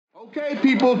Okay,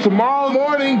 people, tomorrow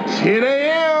morning, 10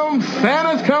 a.m.,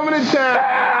 Santa's coming to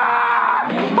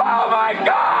town. Oh, my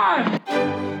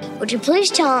God! Would you please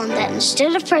tell him that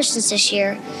instead of presents this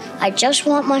year, I just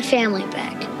want my family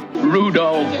back?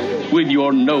 Rudolph, with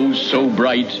your nose so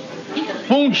bright,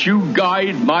 won't you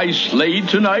guide my sleigh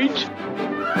tonight?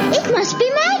 It must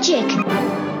be magic.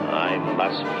 I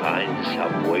must find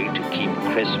some way to keep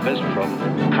Christmas from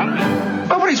coming.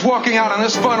 Nobody's walking out on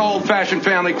this fun, old-fashioned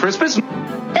family Christmas.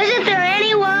 Isn't there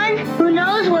anyone who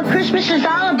knows what Christmas is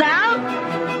all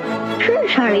about? Sure,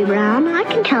 Charlie Brown. I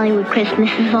can tell you what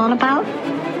Christmas is all about.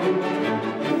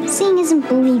 Seeing isn't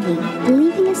believing.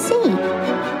 Believing is seeing.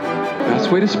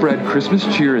 Best way to spread Christmas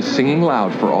cheer is singing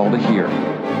loud for all to hear.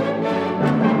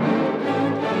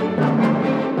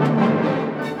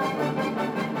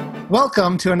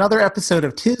 Welcome to another episode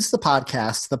of 'Tis the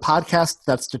podcast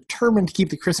that's determined to keep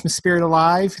the Christmas spirit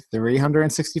alive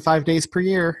 365 days per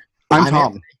year. I'm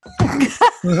Thom.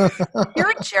 You're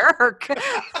a jerk.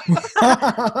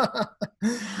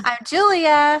 I'm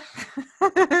Julia.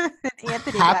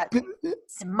 Anthony got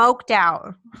smoked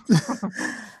out.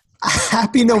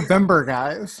 Happy November,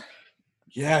 guys.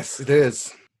 Yes, it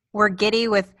is. We're giddy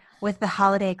with the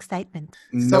holiday excitement.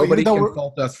 Nobody can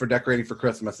fault us for decorating for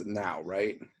Christmas now,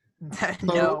 right?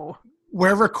 No.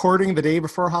 We're recording the day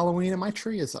before Halloween and my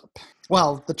tree is up.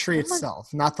 Well, the tree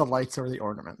itself, not the lights or the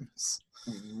ornaments.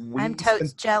 I'm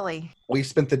totes jelly. We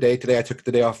spent the day today. I took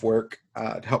the day off work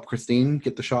to help Christine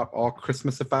get the shop all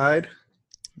Christmasified.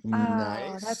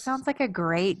 Nice. That sounds like a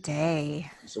great day.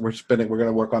 So we're going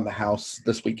to work on the house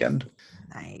this weekend.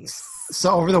 Nice. So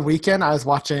over the weekend, I was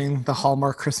watching the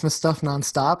Hallmark Christmas stuff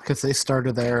nonstop because they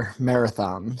started their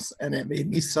marathons, and it made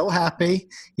me so happy.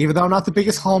 Even though I'm not the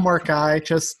biggest Hallmark guy,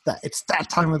 just that it's that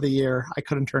time of the year. I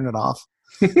couldn't turn it off.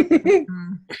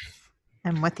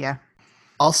 I'm with you.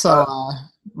 Also,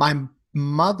 my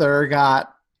mother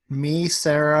got me,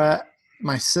 Sarah,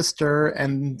 my sister,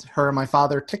 and her and my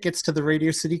father tickets to the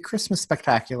Radio City Christmas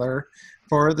Spectacular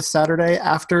for the Saturday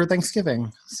after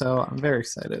Thanksgiving. So I'm very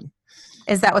excited.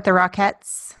 Is that with the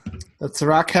Rockettes? That's the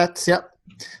Rockettes, yep.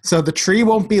 So the tree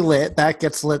won't be lit. That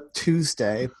gets lit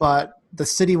Tuesday, but the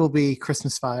city will be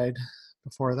Christmasified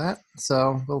before that.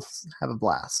 So we'll have a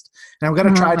blast. And I'm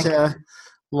going to try to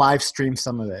live stream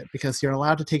some of it because you're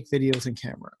allowed to take videos and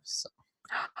cameras. So.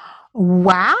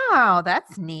 Wow,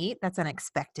 that's neat. That's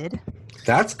unexpected.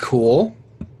 That's cool.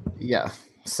 Yeah.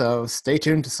 So stay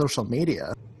tuned to social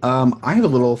media. I have a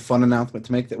little fun announcement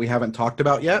to make that we haven't talked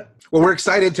about yet. Well, we're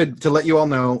excited to let you all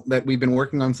know that we've been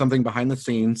working on something behind the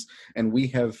scenes, and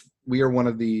we are one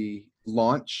of the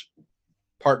launch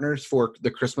partners for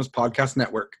the Christmas Podcast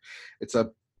Network. It's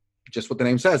just what the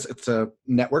name says. It's a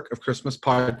network of Christmas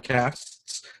podcasts.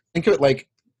 Think of it like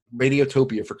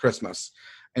Radiotopia for Christmas.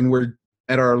 And we're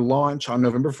at our launch on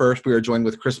November 1st. We are joined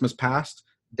with Christmas Past,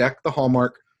 Deck the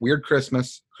Hallmark, Weird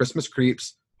Christmas, Christmas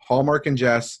Creeps, Hallmark and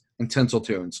Jess, and Tinsel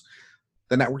Tunes.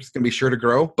 The network is going to be sure to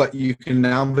grow, but you can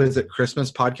now visit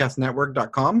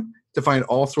ChristmasPodcastNetwork.com to find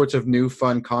all sorts of new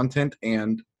fun content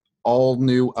and all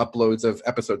new uploads of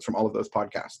episodes from all of those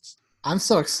podcasts. I'm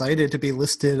so excited to be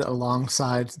listed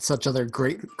alongside such other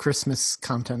great Christmas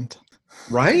content.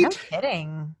 Right? No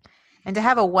kidding. And to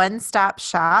have a one-stop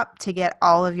shop to get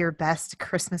all of your best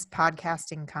Christmas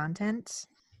podcasting content,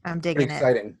 I'm digging it.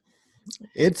 Exciting.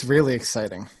 It's really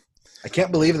exciting. I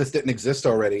can't believe this didn't exist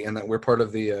already and that we're part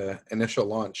of the initial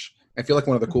launch. I feel like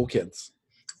one of the cool kids.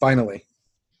 Finally,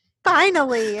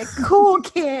 a cool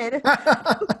kid.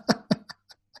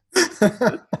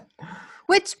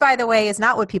 Which, by the way, is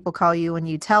not what people call you when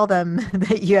you tell them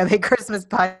that you have a Christmas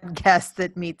podcast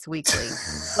that meets weekly.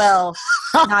 Well,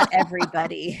 not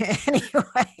everybody.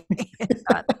 Anyway,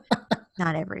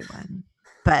 not everyone.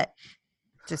 But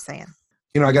just saying.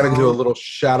 I got to do a little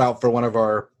shout out for one of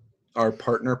our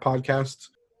partner podcasts.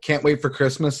 Can't Wait for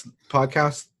Christmas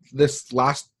podcast.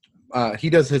 He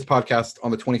does his podcast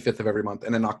on the 25th of every month.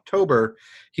 And in October,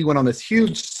 he went on this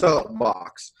huge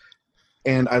soapbox.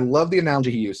 And I love the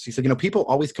analogy he used. He said, people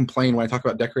always complain when I talk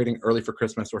about decorating early for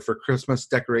Christmas or for Christmas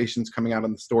decorations coming out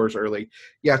in the stores early.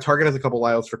 Yeah, Target has a couple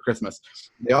aisles for Christmas.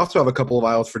 They also have a couple of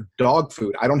aisles for dog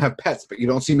food. I don't have pets, but you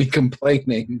don't see me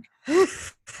complaining.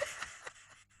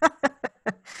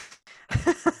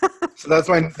 So that's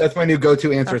my new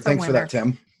go-to answer. Thanks for that,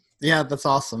 Tim. Yeah, that's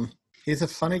awesome. He's a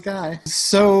funny guy.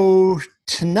 So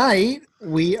tonight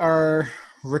we are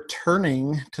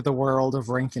returning to the world of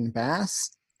Rankin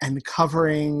Bass and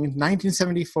covering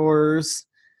 1974's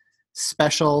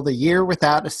special, The Year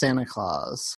Without a Santa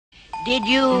Claus. Did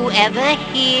you ever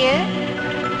hear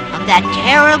of that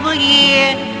terrible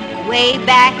year way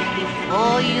back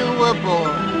before you were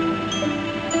born?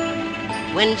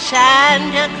 when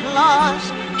Santa Claus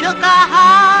took a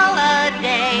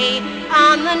holiday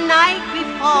on the night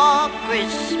before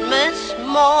Christmas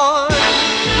morn.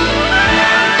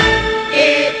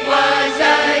 It was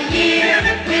a year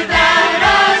without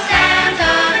a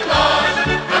Santa Claus,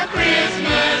 a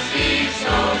Christmas Eve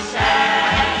so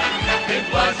sad.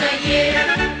 It was a year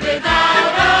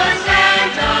without a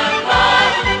Santa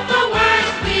Claus, the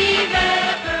worst we've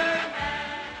ever had.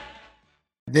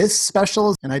 This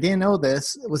special, and I didn't know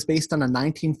this, was based on a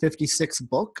 1956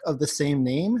 book of the same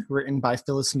name, written by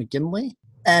Phyllis McGinley.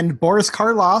 And Boris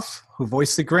Karloff, who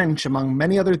voiced the Grinch, among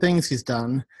many other things he's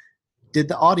done, did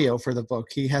the audio for the book.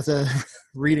 He has a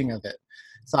reading of it.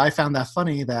 So I found that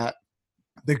funny that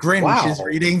the Grinch is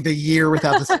reading The Year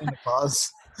Without the Santa Claus.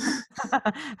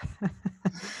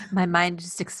 My mind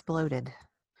just exploded.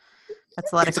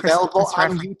 That's a lot It's of Christmas available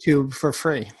on reference. YouTube for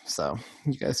free. So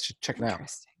you guys should check it out.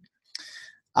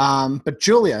 But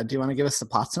Julia, do you want to give us the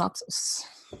plot synopsis?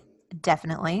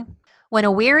 Definitely. When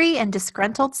a weary and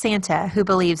disgruntled Santa who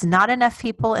believes not enough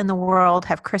people in the world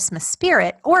have Christmas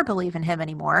spirit or believe in him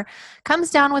anymore comes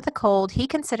down with a cold, he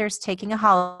considers taking a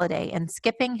holiday and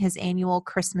skipping his annual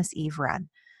Christmas Eve run.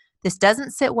 This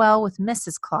doesn't sit well with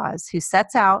Mrs. Claus, who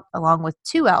sets out, along with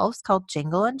two elves called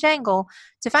Jingle and Jangle,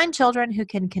 to find children who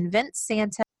can convince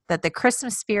Santa that the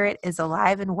Christmas spirit is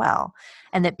alive and well,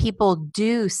 and that people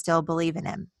do still believe in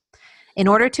him. In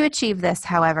order to achieve this,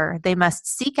 however, they must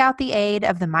seek out the aid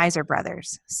of the Miser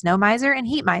brothers, Snow Miser and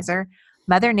Heat Miser,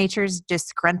 Mother Nature's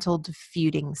disgruntled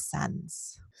feuding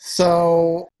sons.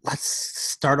 So let's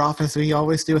start off as we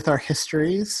always do with our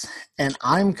histories. And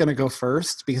I'm going to go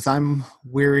first because I'm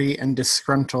weary and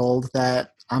disgruntled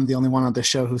that I'm the only one on the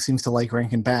show who seems to like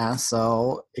Rankin Bass.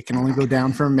 So it can only go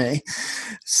down from me.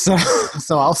 So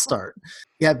I'll start.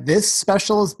 Yeah, this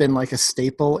special has been like a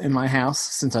staple in my house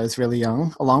since I was really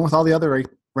young, along with all the other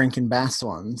Rankin Bass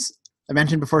ones. I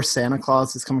mentioned before Santa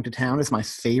Claus is Coming to Town is my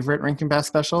favorite Rankin Bass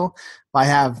special. But I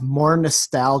have more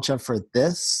nostalgia for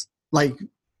this, like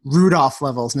Rudolph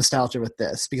levels nostalgia with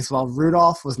this, because while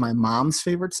Rudolph was my mom's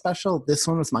favorite special, this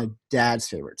one was my dad's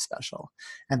favorite special.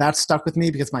 And that stuck with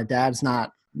me because my dad's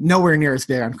not nowhere near as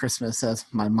big on Christmas as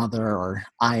my mother or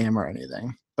I am or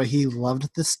anything. But he loved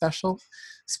this special,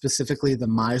 specifically the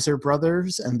Miser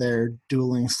brothers and their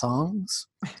dueling songs.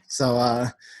 So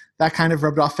that kind of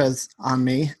rubbed off on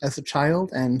me as a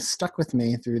child and stuck with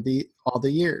me through all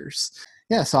the years.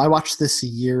 Yeah, so I watched this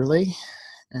yearly,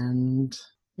 and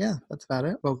yeah, that's about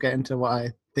it. We'll get into what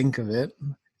I think of it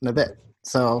in a bit.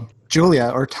 So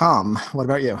Julia or Thom, what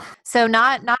about you? So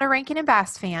not a Rankin and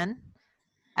Bass fan,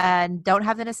 and don't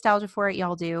have the nostalgia for it.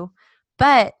 Y'all do.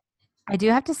 But I do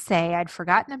have to say I'd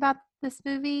forgotten about this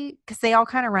movie because they all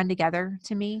kind of run together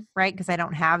to me, right? Because I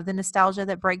don't have the nostalgia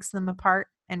that breaks them apart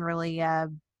and really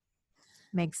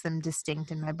makes them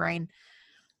distinct in my brain.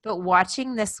 But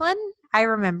watching this one, I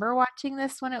remember watching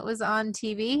this when it was on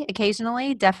TV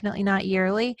occasionally, definitely not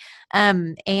yearly.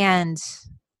 And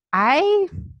I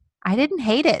didn't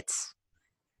hate it.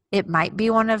 It might be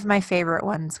one of my favorite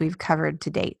ones we've covered to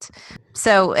date.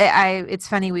 So it's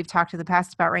funny, we've talked in the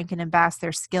past about Rankin and Bass,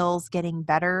 their skills getting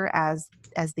better as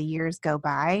the years go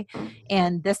by.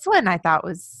 And this one I thought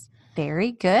was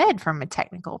very good from a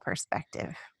technical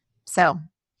perspective. So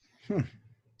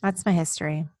that's my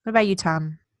history. What about you,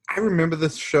 Thom? I remember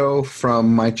this show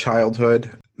from my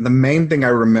childhood. The main thing I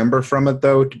remember from it,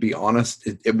 though, to be honest,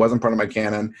 it wasn't part of my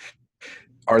canon,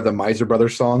 are the Miser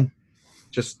Brothers song.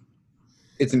 Just,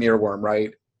 it's an earworm,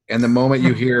 right? And the moment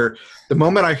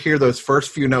I hear those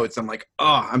first few notes, I'm like,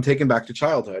 oh, I'm taken back to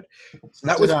childhood. So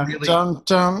that was really...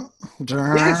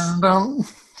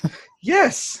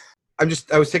 Yes.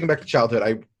 I was taken back to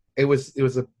childhood. It was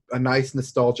a nice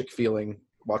nostalgic feeling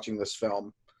watching this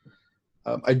film.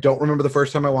 I don't remember the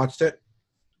first time I watched it,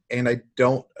 and I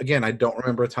don't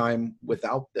remember a time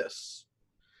without this.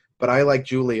 But I, like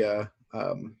Julia,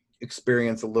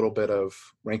 experience a little bit of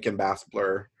Rankin Bass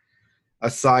blur.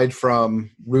 Aside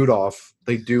from Rudolph,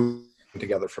 they do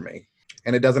together for me.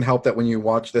 And it doesn't help that when you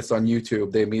watch this on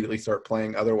YouTube, they immediately start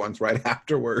playing other ones right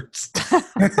afterwards.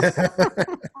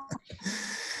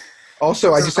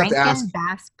 Also, I just have to ask. Rankin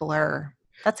Bass blur.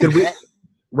 That's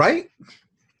right?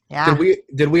 Yeah.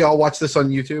 Did we all watch this on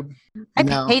YouTube? I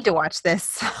paid to watch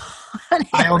this.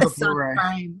 I own the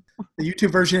Blu-ray. The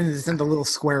YouTube version is in the little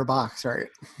square box, right?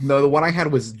 No, the one I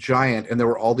had was giant, and there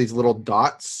were all these little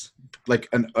dots, like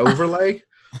an overlay,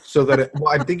 so that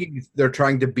I'm thinking they're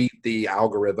trying to beat the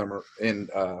algorithm,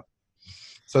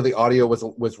 so the audio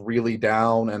was really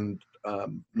down and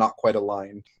not quite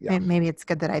aligned. Yeah. Maybe it's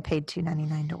good that I paid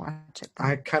 $2.99 to watch it.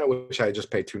 I kind of wish I had just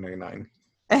paid $2.99.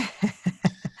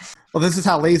 Well, this is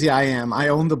how lazy I am. I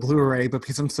own the Blu-ray, but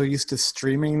because I'm so used to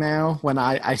streaming now, when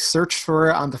I searched for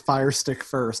it on the Fire Stick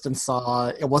first and saw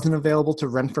it wasn't available to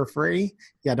rent for free,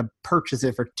 you had to purchase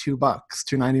it for $2,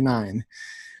 $2.99.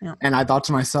 Yeah. And I thought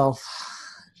to myself,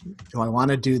 do I want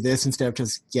to do this instead of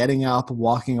just getting up,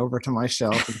 walking over to my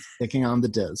shelf, and sticking on the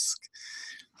disc?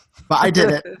 But I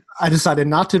did it. I decided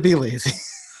not to be lazy.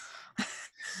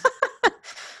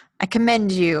 I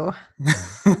commend you.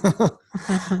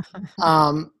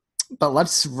 But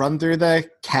let's run through the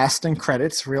cast and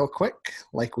credits real quick,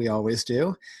 like we always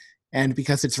do. And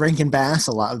because it's Rankin Bass,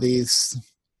 a lot of these,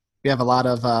 we have a lot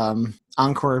of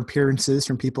encore appearances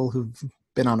from people who've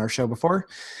been on our show before.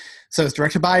 So it's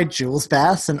directed by Jules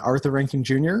Bass and Arthur Rankin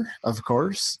Jr., of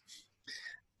course.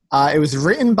 It was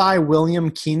written by William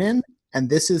Keenan, and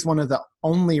this is one of the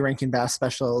only Rankin Bass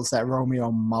specials that Romeo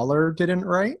Muller didn't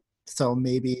write. So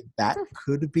maybe that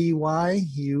could be why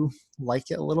you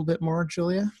like it a little bit more,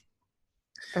 Julia.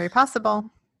 Very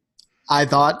possible. I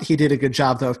thought he did a good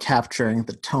job, though, of capturing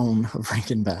the tone of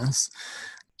Rankin Bass.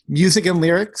 Music and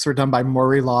lyrics were done by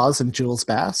Maury Laws and Jules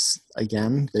Bass.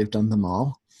 Again, they've done them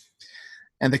all.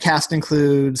 And the cast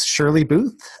includes Shirley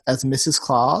Booth as Mrs.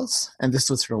 Claus, and this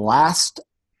was her last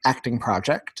acting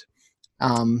project.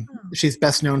 She's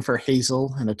best known for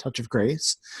Hazel and A Touch of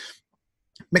Grace.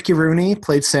 Mickey Rooney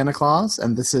played Santa Claus,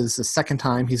 and this is the second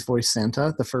time he's voiced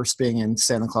Santa, the first being in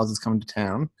Santa Claus is Coming to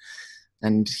Town.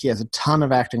 And he has a ton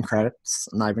of acting credits.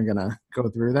 I'm not even going to go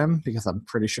through them because I'm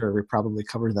pretty sure we probably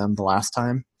covered them the last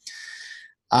time.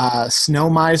 Snow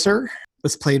Miser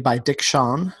was played by Dick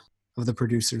Shawn of the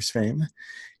Producers fame.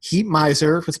 Heat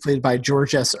Miser was played by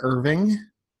George S. Irving,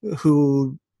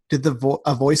 who did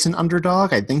a voice in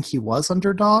Underdog. I think he was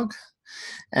Underdog.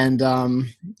 And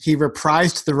he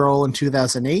reprised the role in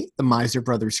 2008, The Miser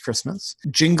Brothers Christmas.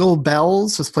 Jingle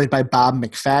Bells was played by Bob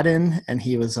McFadden, and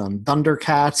he was on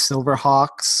Thundercats,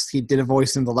 Silverhawks. He did a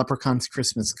voice in The Leprechaun's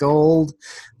Christmas Gold,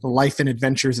 The Life and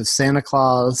Adventures of Santa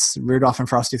Claus, Rudolph and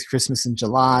Frosty's Christmas in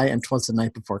July, and 'Twas the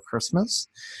Night Before Christmas.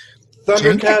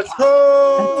 Thundercats,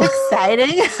 ho! That's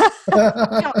exciting.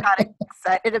 I'm not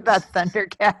excited about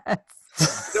Thundercats.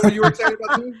 Is that what you were excited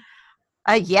about too?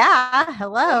 Yeah.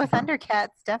 Hello, Thundercats,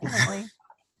 definitely.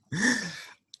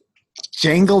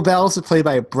 Jangle Bells was played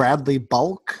by Bradley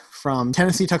Bulk from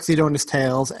Tennessee Tuxedo and His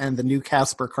Tales and the New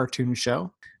Casper cartoon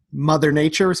show. Mother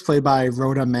Nature was played by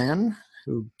Rhoda Mann,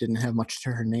 who didn't have much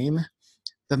to her name.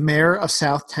 The Mayor of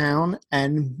Southtown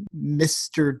and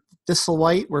Mr.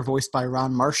 Thistlewhite were voiced by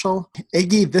Ron Marshall.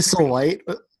 Iggy Thistlewhite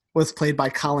was played by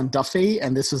Colin Duffy,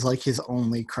 and this was like his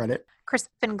only credit.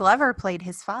 Crispin Glover played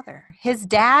his father. His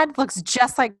dad looks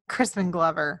just like Crispin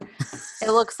Glover. It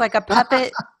looks like a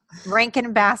puppet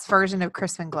Rankin Bass version of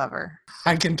Crispin Glover.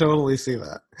 I can totally see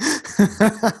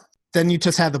that. Then you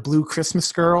just had the Blue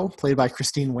Christmas Girl, played by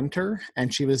Christine Winter,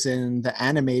 and she was in the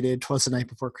animated 'Twas the Night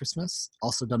Before Christmas,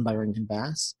 also done by Rankin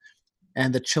Bass.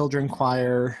 And the children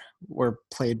choir were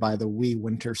played by the Wee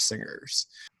Winter Singers.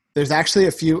 There's actually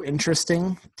a few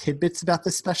interesting tidbits about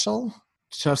this special,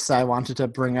 just I wanted to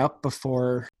bring up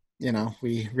before,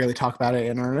 we really talk about it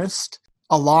in earnest.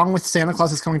 Along with Santa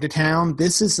Claus is Coming to Town,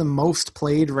 this is the most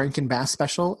played Rankin Bass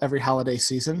special every holiday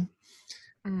season.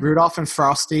 Rudolph and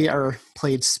Frosty are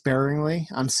played sparingly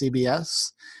on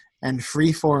CBS, and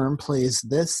Freeform plays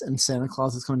this and Santa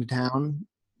Claus is Coming to Town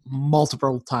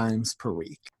multiple times per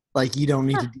week. Like, you don't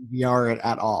need to DVR it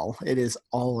at all. It is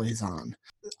always on.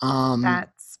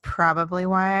 That's probably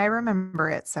why I remember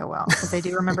it so well, because I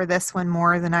do remember this one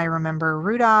more than I remember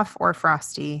Rudolph or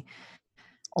Frosty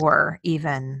or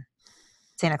even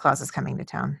Santa Claus is Coming to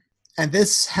Town. And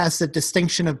this has the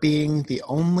distinction of being the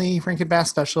only Rankin Bass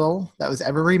special that was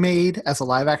ever remade as a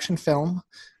live-action film,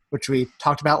 which we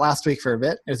talked about last week for a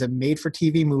bit. It was a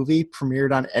made-for-TV movie,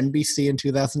 premiered on NBC in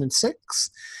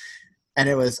 2006, and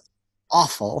it was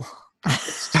awful.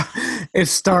 It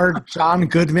starred John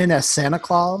Goodman as Santa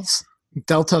Claus,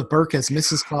 Delta Burke as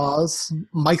Mrs. Claus,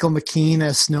 Michael McKean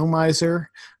as Snow Miser,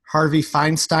 Harvey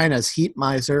Feinstein as Heat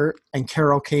Miser, and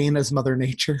Carol Kane as Mother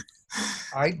Nature.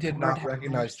 I did not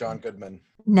recognize John Goodman.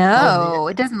 No,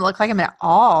 it doesn't look like him at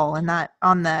all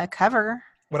on the cover.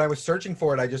 When I was searching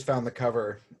for it, I just found the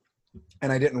cover,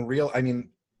 and I didn't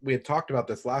we had talked about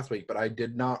this last week, but I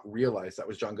did not realize that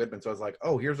was John Goodman. So I was like,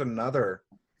 oh, here's another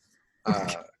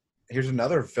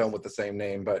film with the same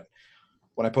name. But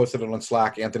when I posted it on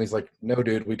Slack, Anthony's like, no,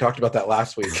 dude, we talked about that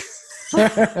last week.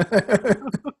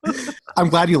 I'm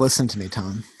glad you listened to me,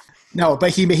 Tom. No,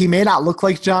 but he may not look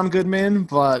like John Goodman,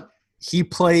 but he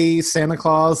plays Santa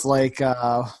Claus like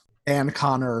Ann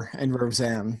Connor and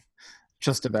Roseanne,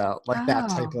 just about like that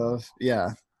type of,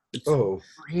 yeah.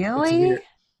 Really?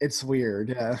 It's weird,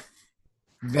 yeah.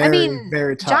 Very,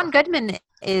 very tough. John Goodman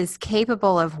is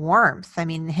capable of warmth. I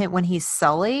mean, when he's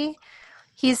Sully,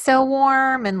 he's so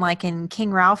warm. And like in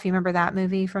King Ralph, you remember that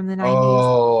movie from the 90s?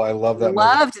 Oh, I love that movie.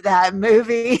 Loved that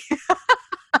movie.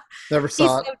 Never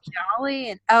saw He's so jolly,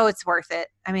 and it's worth it.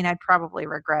 I mean, I'd probably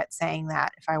regret saying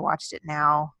that if I watched it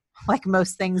now, like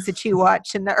most things that you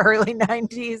watch in the early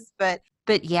 90s. But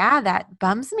yeah, that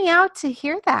bums me out to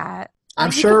hear that. I'm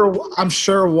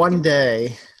sure one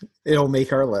day it'll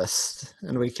make our list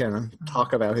and we can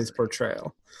talk about his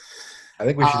portrayal. I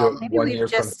think we should do it maybe 1 we year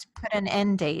just put an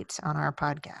end date on our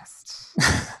podcast.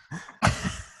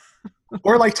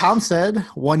 Or like Thom said,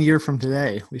 1 year from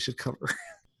today we should cover. Is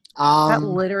that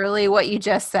literally what you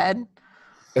just said?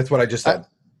 That's what I just said.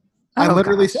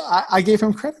 I gave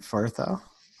him credit for it though.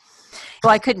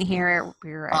 Well, I couldn't hear it.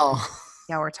 We were Oh.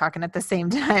 Yeah, we're talking at the same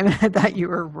time. I thought you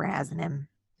were razzing him.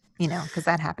 Because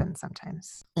that happens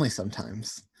sometimes. Only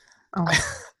sometimes. Oh.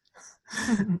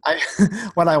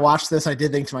 When I watched this, I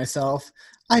did think to myself,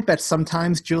 I bet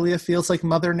sometimes Julia feels like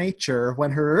Mother Nature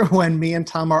when me and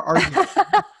Thom are arguing,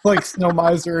 like Snow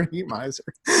Miser and Heat Miser.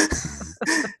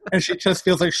 And she just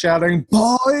feels like shouting,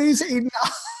 "Boys,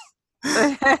 enough!"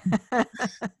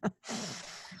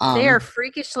 They are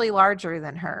freakishly larger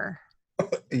than her.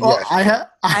 Well,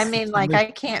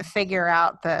 I can't figure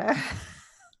out the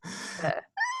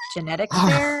genetics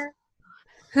there.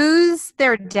 Who's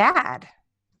their dad?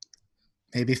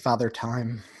 Maybe Father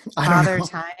Time. Father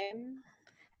Time.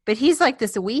 But he's like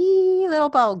this wee little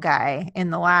bald guy in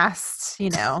the last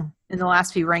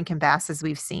few Rankin Basses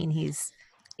we've seen. He's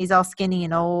all skinny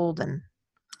and old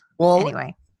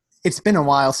anyway. It's been a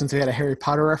while since we had a Harry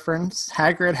Potter reference.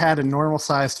 Hagrid had a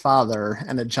normal-sized father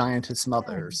and a giantess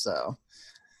mother, so.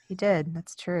 He did.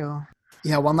 That's true.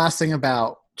 Yeah, one last thing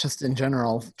about just in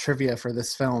general trivia for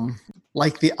this film.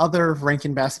 Like the other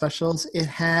Rankin Bass specials, it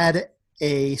had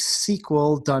a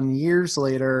sequel done years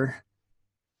later,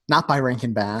 not by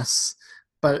Rankin Bass,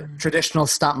 but traditional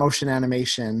stop-motion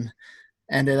animation.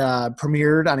 And it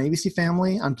premiered on ABC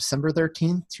Family on December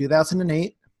 13th,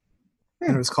 2008.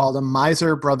 And it was called A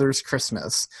Miser Brothers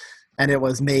Christmas. And it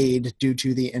was made due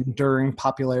to the enduring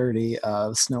popularity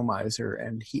of Snow Miser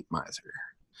and Heat Miser.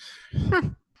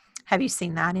 Have you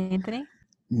seen that, Anthony?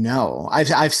 No.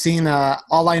 I've seen,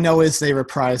 all I know is they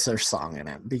reprise their song in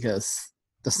it because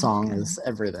the song is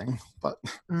everything. But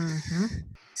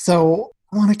So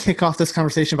I want to kick off this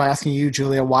conversation by asking you,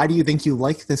 Julia, why do you think you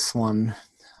like this one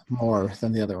more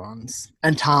than the other ones?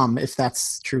 And Thom, if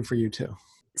that's true for you too.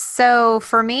 So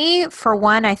for me, for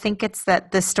one, I think it's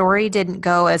that the story didn't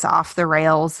go as off the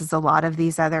rails as a lot of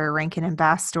these other Rankin and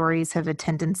Bass stories have a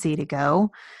tendency to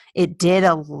go. It did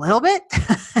a little bit,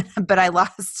 but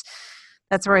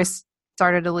that's where I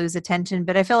started to lose attention.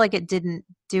 But I feel like it didn't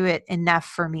do it enough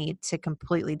for me to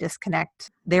completely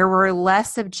disconnect. There were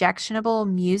less objectionable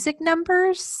music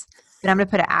numbers, and I'm going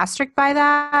to put an asterisk by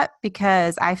that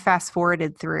because I fast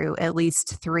forwarded through at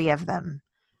least 3 of them.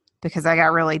 Because I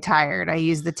got really tired. I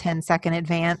used the 10-second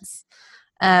advance.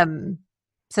 So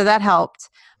that helped.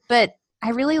 But I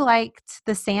really liked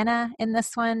the Santa in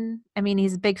this one. I mean,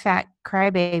 he's a big fat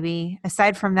crybaby.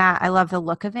 Aside from that, I love the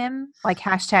look of him. Like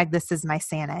hashtag this is my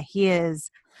Santa. He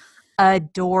is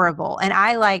adorable. And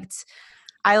I liked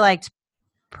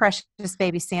Precious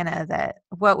Baby Santa.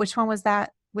 Which one was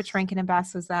that? Which Rankin and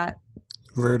Bass was that?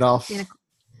 Rudolph.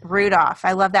 Rudolph.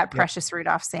 I love that Precious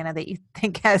Rudolph Santa that you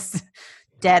think has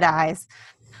dead eyes.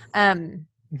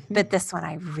 But this one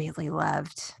I really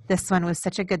loved. This one was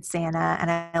such a good Santa, and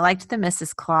I liked the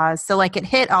Mrs. Claus. So like it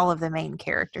hit all of the main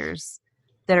characters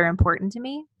that are important to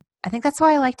me. I think that's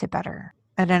why I liked it better.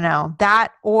 I don't know.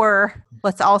 That, or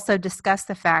let's also discuss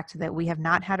the fact that we have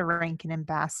not had a Rankin and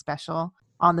Bass special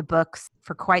on the books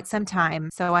for quite some time.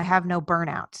 So I have no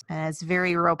burnout. And it's a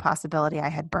very real possibility I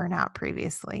had burnout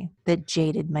previously that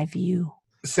jaded my view.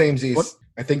 Samesies.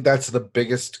 I think that's the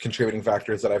biggest contributing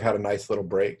factor is that I've had a nice little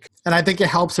break. And I think it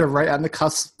helps her right on the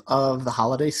cusp of the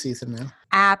holiday season now.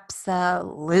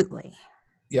 Absolutely.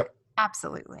 Yep.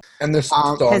 Absolutely. And this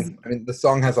song, the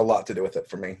song has a lot to do with it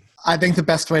for me. I think the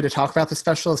best way to talk about the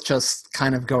special is just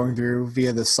kind of going through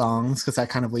via the songs because that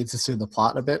kind of leads us through the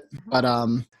plot a bit. But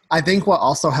I think what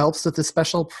also helps with this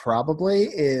special probably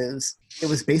is it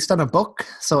was based on a book,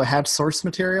 so it had source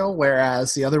material,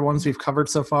 whereas the other ones we've covered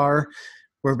so far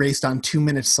were based on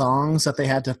 2-minute songs that they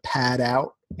had to pad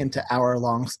out into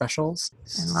hour-long specials.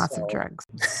 And lots of drugs.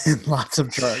 And lots of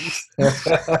drugs.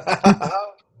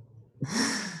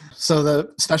 So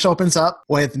the special opens up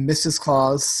with Mrs.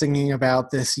 Claus singing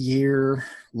about this year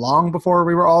long before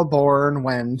we were all born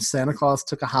when Santa Claus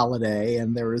took a holiday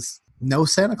and there was no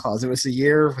Santa Claus. It was a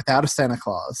year without a Santa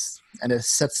Claus. And it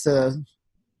sets the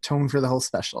tone for the whole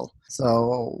special.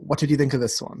 So what did you think of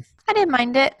this one? I didn't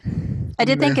mind it. I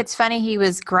did think it's funny he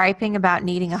was griping about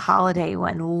needing a holiday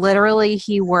when literally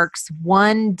he works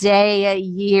one day a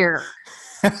year.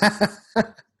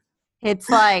 It's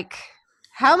like,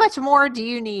 how much more do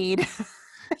you need?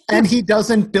 And he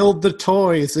doesn't build the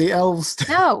toys. The elves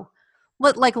do. No.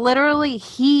 Like literally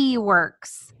he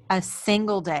works a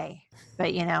single day.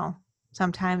 But,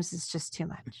 sometimes it's just too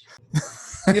much.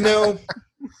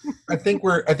 I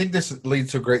think this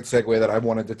leads to a great segue that I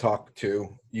wanted to talk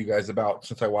to you guys about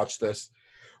since I watched this.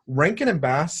 Rankin and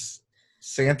Bass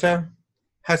Santa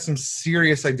has some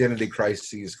serious identity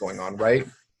crises going on, right?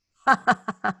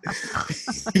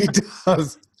 He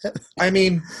does. I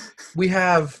mean, we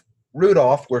have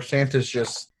Rudolph, where Santa's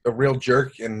just a real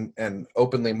jerk and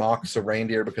openly mocks a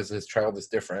reindeer because his child is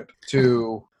different,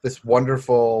 to this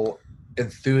wonderful,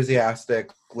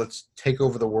 enthusiastic, let's take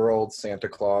over the world Santa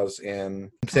Claus in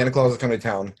Santa Claus is Coming to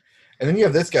Town. And then you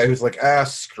have this guy who's like,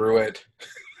 screw it.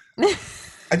 I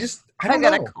don't know.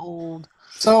 Got a cold.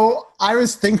 So I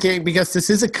was thinking, because this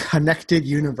is a connected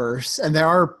universe, and there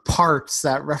are parts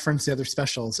that reference the other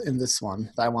specials in this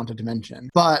one that I wanted to mention.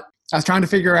 But I was trying to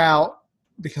figure out,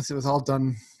 because it was all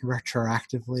done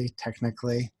retroactively,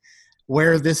 technically,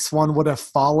 where this one would have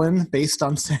fallen based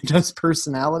on Santa's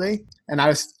personality. And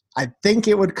I think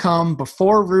it would come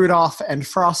before Rudolph and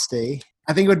Frosty.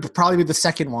 I think it would probably be the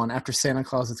second one after Santa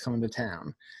Claus is Coming to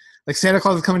Town. Like Santa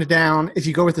Claus is Coming to Town, if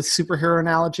you go with the superhero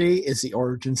analogy, is the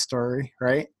origin story,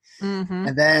 right? Mm-hmm.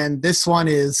 And then this one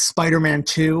is Spider-Man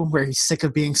 2, where he's sick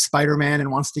of being Spider-Man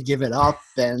and wants to give it up,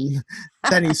 and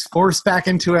then he's forced back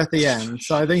into it at the end.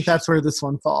 So I think that's where this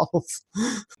one falls.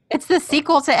 It's the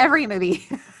sequel to every movie.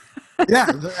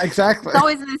 Yeah, exactly. It's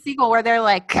always in the sequel where they're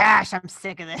like, gosh, I'm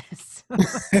sick of this.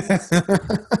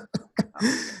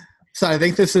 So I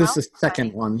think this is the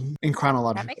second one in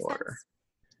chronological order. Sense.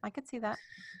 I could see that.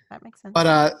 That makes sense.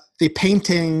 But the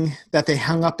painting that they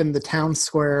hung up in the town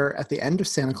square at the end of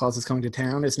Santa Claus is Coming to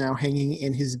Town is now hanging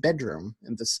in his bedroom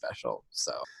in this special.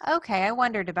 So okay, I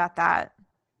wondered about that.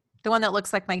 The one that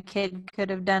looks like my kid could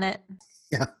have done it.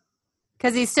 Yeah.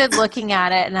 Because he stood looking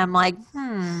at it, and I'm like,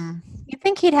 you'd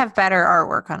think he'd have better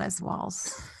artwork on his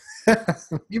walls.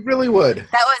 You really would.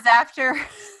 That was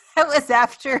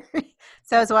after.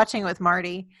 So I was watching with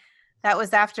Marty. That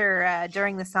was after,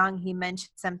 during the song, he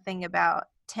mentioned something about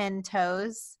 10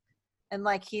 toes. And,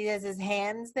 like, he has his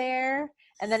hands there.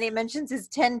 And then he mentions his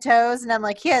 10 toes. And I'm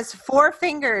like, he has 4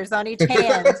 fingers on each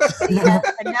hand. He has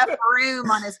enough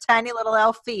room on his tiny little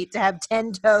elf feet to have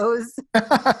 10 toes.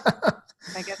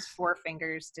 I guess 4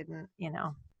 fingers didn't,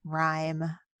 rhyme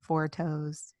 4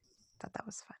 toes. Thought that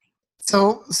was funny.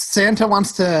 So Santa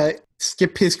wants to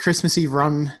skip his Christmas Eve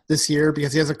run this year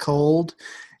because he has a cold.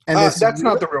 And that's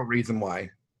not the real reason why.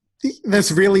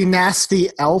 This really nasty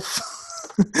elf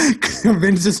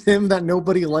convinces him that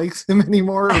nobody likes him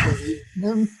anymore.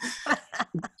 And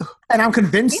I'm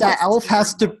convinced that elf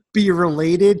has to be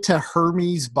related to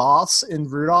Hermes' boss in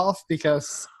Rudolph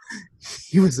because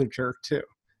he was a jerk too.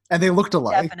 And they looked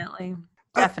alike.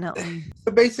 Definitely.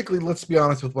 So basically, let's be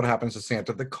honest with what happens to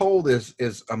Santa. The cold is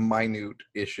a minute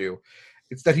issue.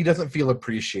 It's that he doesn't feel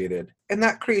appreciated. And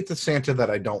that creates a Santa that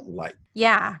I don't like.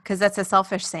 Yeah, because that's a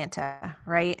selfish Santa,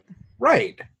 right?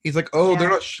 Right. He's like,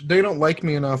 they don't like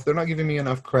me enough. They're not giving me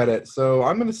enough credit. So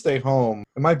I'm going to stay home.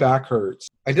 And my back hurts.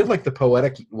 I did like the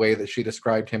poetic way that she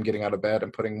described him getting out of bed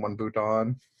and putting one boot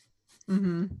on.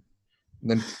 Mm-hmm.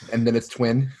 And then it's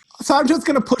twin. So I'm just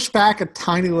going to push back a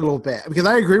tiny little bit because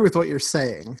I agree with what you're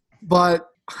saying. But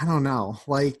I don't know.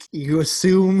 Like, you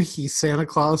assume he's Santa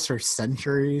Claus for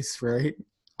centuries, right?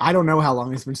 I don't know how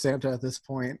long he's been Santa at this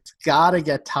point. Gotta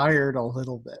get tired a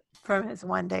little bit. From his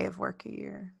one day of work a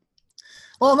year.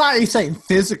 Well, I'm not saying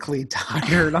physically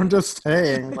tired. I'm just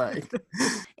saying, like...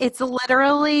 It's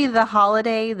literally the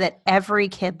holiday that every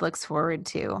kid looks forward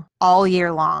to all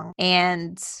year long.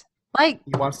 And... like,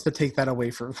 he wants to take that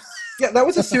away from. Yeah, that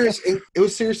was it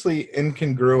was seriously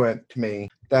incongruent to me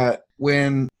that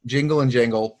when Jingle and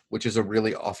Jangle, which is a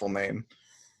really awful name,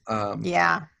 and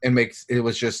it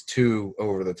was just too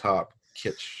over the top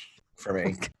kitsch for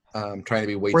me, trying to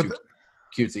be way too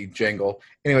cutesy. Jangle.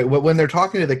 Anyway, when they're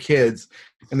talking to the kids,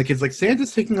 and the kids like,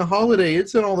 Santa's taking a holiday.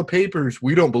 It's in all the papers.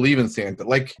 We don't believe in Santa.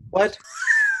 Like, what?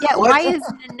 Yeah, why is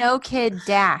no kid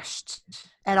dashed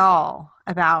at all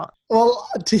about? Well,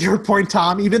 to your point,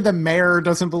 Tom, even the mayor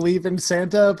doesn't believe in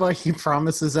Santa, but he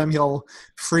promises them he'll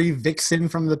free Vixen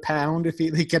from the pound if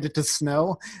they get it to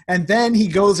snow. And then he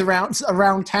goes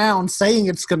around town saying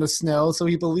it's going to snow, so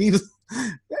he believes.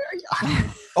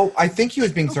 Oh, I think he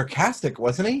was being sarcastic,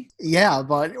 wasn't he? Yeah,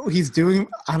 but he's doing,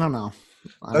 I don't know.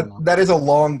 I don't know. That is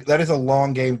a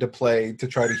long game to play to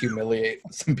try to humiliate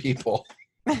some people.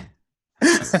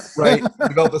 Right?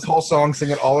 Develop this whole song, sing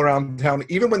it all around town,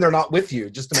 even when they're not with you,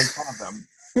 just to make fun of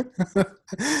them.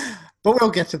 But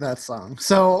we'll get to that song.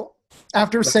 So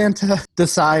after Santa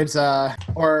decides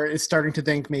or is starting to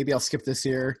think maybe I'll skip this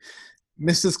year,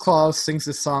 Mrs. Claus sings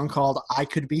this song called I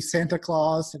Could Be Santa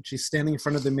Claus, and she's standing in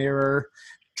front of the mirror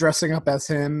dressing up as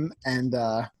him and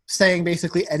saying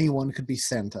basically anyone could be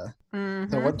Santa.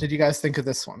 So what did you guys think of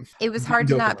this one? It was hard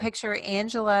to not picture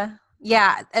Angela.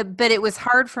 Yeah, but it was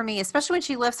hard for me, especially when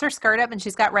she lifts her skirt up and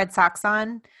she's got red socks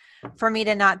on, for me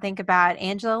to not think about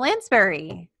Angela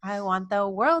Lansbury. I want the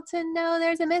world to know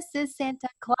there's a Mrs. Santa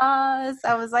Claus.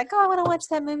 I was like, oh, I want to watch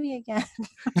that movie again.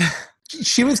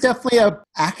 She was definitely a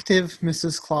active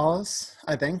Mrs. Claus,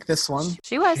 I think, this one.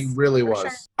 She was. She really was.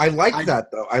 Sure. I liked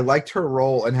that, though. I liked her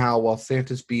role and how while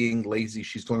Santa's being lazy,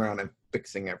 she's going around and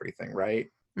fixing everything, right?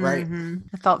 Right.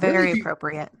 It felt very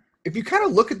appropriate. If you kind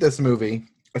of look at this movie,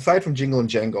 aside from Jingle and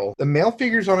Jangle, the male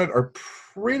figures on it are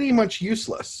pretty much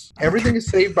useless. Everything is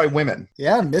saved by women.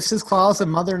 Yeah, Mrs. Claus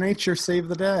and Mother Nature save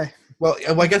the day. Well,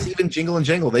 I guess even Jingle and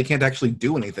Jangle, they can't actually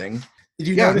do anything. Did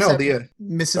you notice that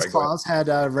Mrs. Claus had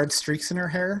red streaks in her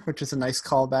hair, which is a nice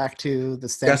callback to the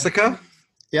Santa. Jessica?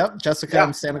 Yep, Jessica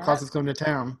and Santa Claus is going to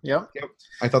town. Yep.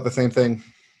 I thought the same thing.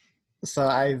 So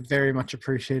I very much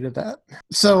appreciated that.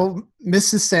 So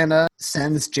Mrs. Santa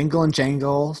sends Jingle and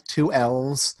Jangle, 2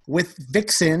 elves, with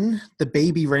Vixen, the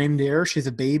baby reindeer. She's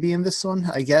a baby in this one,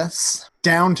 I guess.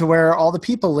 Down to where all the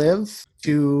people live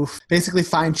to basically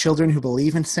find children who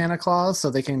believe in Santa Claus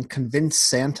so they can convince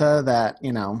Santa that,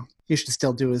 he should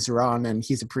still do his run and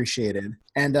he's appreciated.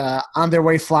 And on their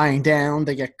way flying down,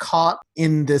 they get caught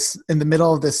in the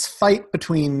middle of this fight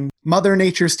between Mother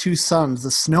Nature's 2 sons,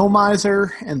 the Snow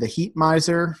Miser and the Heat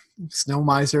Miser. Snow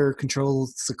Miser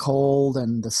controls the cold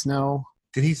and the snow.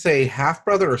 Did he say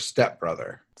half-brother or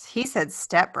step-brother? He said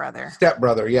step-brother.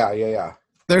 Step-brother, yeah.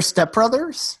 They're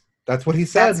stepbrothers? That's what he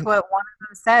said. That's what one of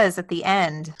them says at the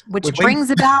end, which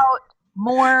brings about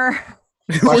more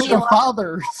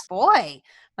fathers. Boy,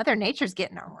 Mother Nature's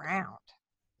getting around.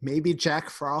 Maybe Jack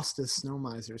Frost is Snow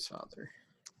Miser's father.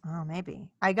 Oh, maybe.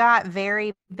 I got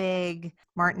very big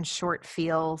Martin Short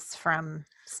feels from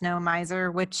Snow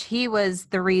Miser, which he was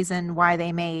the reason why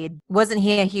they made. Wasn't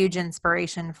he a huge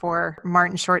inspiration for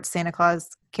Martin Short's Santa Claus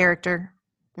character?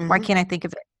 Mm-hmm. Why can't I think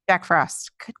of it? Jack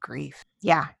Frost. Good grief.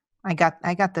 Yeah, I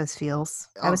got those feels.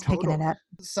 I was picking it up.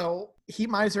 So Heat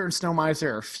Miser and Snow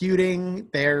Miser are feuding.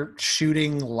 They're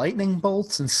shooting lightning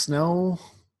bolts and snow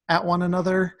at one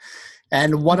another.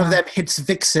 And one of them hits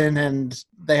Vixen, and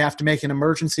they have to make an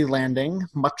emergency landing,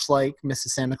 much like Mrs.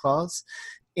 Santa Claus,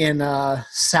 in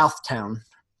Southtown,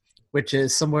 which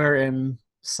is somewhere in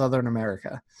Southern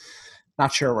America.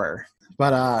 Not sure where.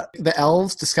 But the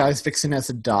elves disguise Vixen as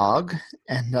a dog,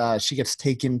 and she gets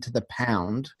taken to the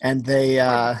pound. And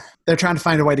they're trying to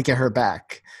find a way to get her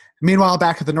back. Meanwhile,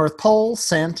 back at the North Pole,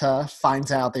 Santa finds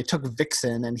out they took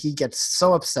Vixen, and he gets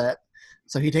so upset.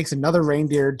 So he takes another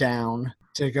reindeer down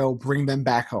to go bring them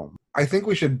back home. I think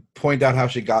we should point out how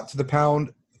she got to the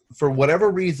pound. For whatever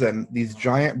reason, these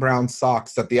giant brown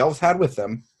socks that the elves had with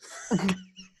them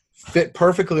fit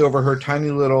perfectly over her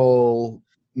tiny little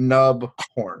nub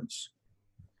horns.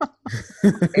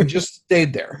 And just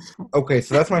stayed there. Okay,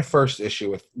 so that's my first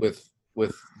issue with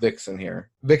Vixen here.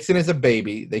 Vixen is a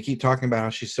baby. They keep talking about how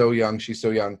she's so young. She's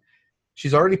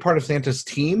already part of Santa's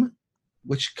team,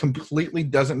 which completely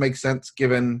doesn't make sense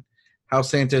given how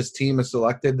Santa's team is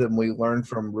selected, and we learned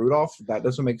from Rudolph. That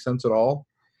doesn't make sense at all.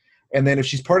 And then if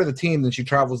she's part of the team, then she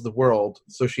travels the world,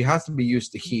 so she has to be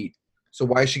used to heat. So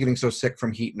why is she getting so sick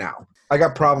from heat now? I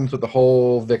got problems with the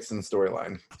whole Vixen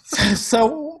storyline.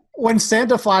 So when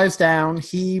Santa flies down,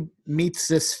 he meets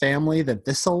this family,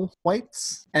 the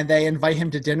Whites, and they invite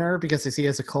him to dinner because he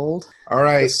has a cold. All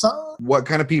right. What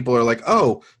kind of people are like,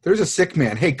 oh, there's a sick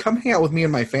man. Hey, come hang out with me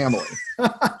and my family.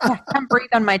 Come breathe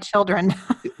on my children.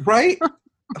 Right?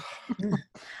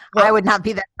 I would not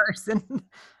be that person.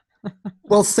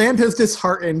 Well, Santa's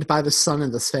disheartened by the son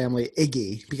in this family,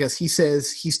 Iggy, because he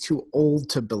says he's too old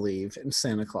to believe in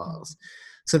Santa Claus.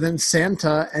 So then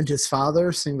Santa and his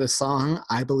father sing the song,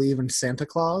 I Believe in Santa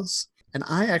Claus. And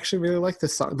I actually really like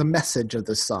this song, the message of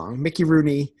this song. Mickey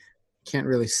Rooney can't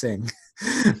really sing.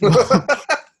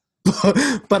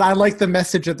 But I like the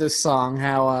message of this song,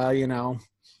 how,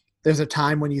 there's a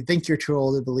time when you think you're too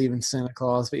old to believe in Santa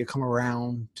Claus, but you come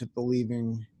around to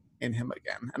believing in him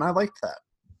again. And I liked that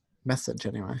message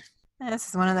anyway. This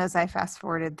is one of those I fast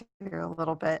forwarded through a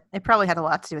little bit. It probably had a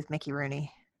lot to do with Mickey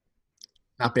Rooney.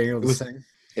 Not being able to sing.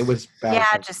 It was bad.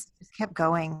 Yeah, just kept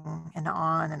going and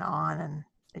on and on. And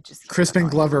it just keeps Crispin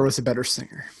going. Glover was a better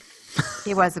singer.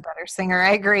 He was a better singer.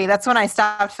 I agree. That's when I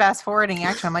stopped fast forwarding.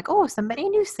 Actually, I'm like, oh, somebody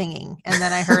new singing, and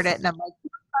then I heard it, and I'm like,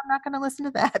 I'm not going to listen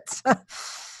to that.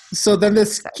 So then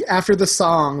after the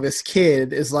song, this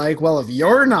kid is like, well, if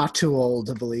you're not too old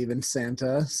to believe in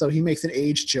Santa, so he makes an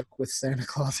age joke with Santa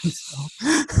Claus himself.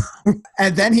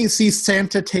 And then he sees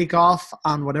Santa take off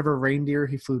on whatever reindeer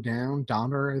he flew down,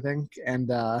 Donner, I think. And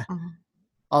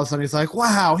all of a sudden he's like,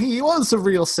 wow, he was a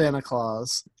real Santa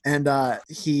Claus. And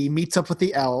he meets up with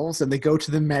the elves, and they go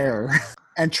to the mayor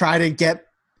and try to get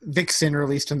Vixen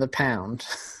released from the pound.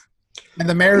 And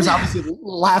the mayor's obviously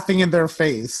laughing in their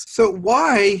face. So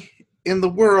why in the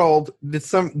world did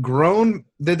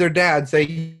their dad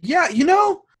say, yeah,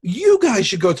 you guys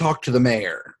should go talk to the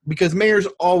mayor? Because mayors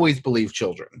always believe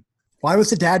children. Why was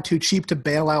the dad too cheap to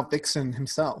bail out Vixen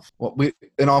himself? Well,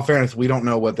 in all fairness, we don't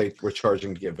know what they were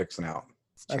charging to get Vixen out.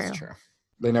 That's true.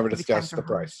 They never discussed the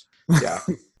price. Yeah.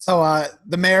 So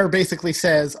the mayor basically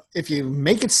says, if you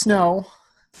make it snow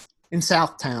in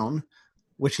Southtown,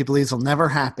 which he believes will never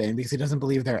happen because he doesn't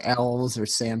believe they're elves or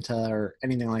Santa or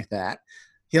anything like that,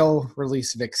 he'll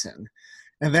release Vixen.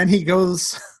 And then he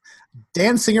goes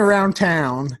dancing around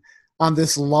town on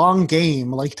this long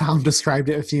game, like Thom described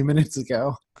it a few minutes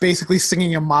ago, basically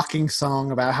singing a mocking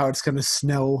song about how it's going to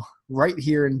snow right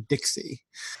here in Dixie.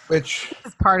 Which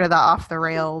is part of the off the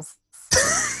rails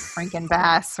Rankin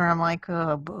Bass, where I'm like,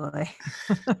 oh boy.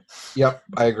 Yep,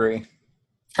 I agree.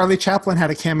 Charlie Chaplin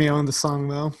had a cameo in the song,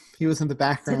 though. He was in the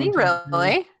background. Did he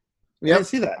really? Yep. I didn't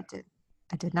see that.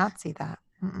 I did not see that.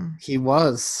 Mm-mm. He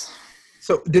was.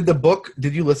 So did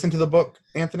you listen to the book,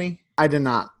 Anthony? I did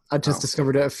not. I just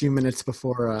discovered it a few minutes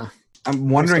before. I'm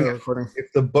wondering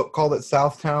if the book called it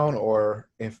Southtown or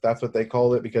if that's what they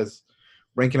called it, because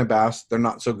Rankin and Bass, they're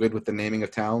not so good with the naming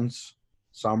of towns.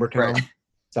 Sombertown, right.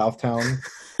 Southtown.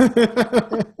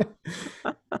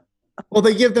 Well,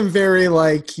 they give them very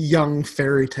young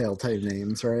fairy tale type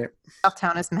names, right?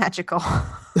 Southtown is magical.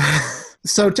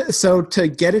 So to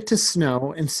get it to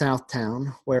snow in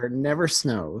Southtown, where it never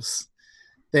snows,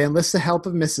 they enlist the help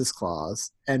of Mrs.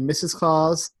 Claus, and Mrs.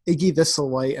 Claus, Iggy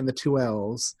Thistlewhite, and the two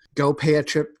elves go pay a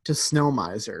trip to Snow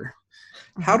Miser.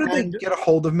 How did they get a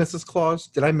hold of Mrs. Claus?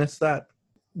 Did I miss that?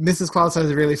 Mrs. Claus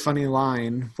has a really funny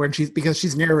line because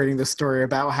she's narrating the story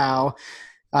about how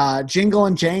Jingle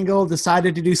and Jangle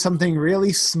decided to do something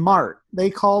really smart. They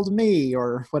called me,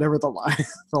 or whatever the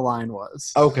line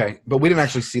was. Okay, but we didn't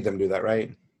actually see them do that,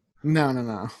 right?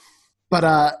 No.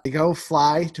 But they go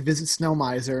fly to visit Snow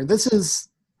Miser. This is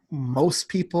most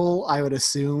people, I would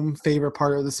assume, favorite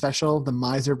part of the special, the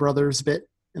Miser Brothers bit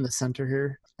in the center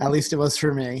here. At least it was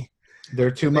for me.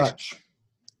 They're too much.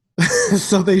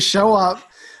 So they show up,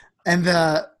 and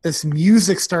this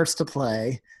music starts to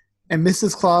play. And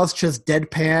Mrs. Claus just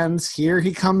deadpans, here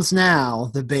he comes now,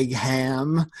 the big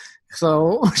ham.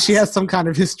 So she has some kind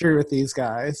of history with these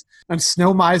guys. And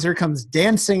Snow Miser comes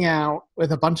dancing out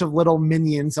with a bunch of little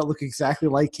minions that look exactly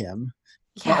like him.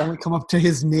 Yeah. That only come up to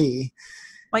his knee.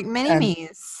 Like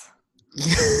mini-me's.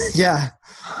 Yeah.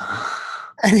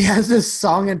 And he has this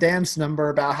song and dance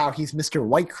number about how he's Mr.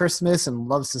 White Christmas and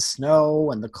loves the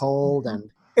snow and the cold. And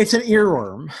it's an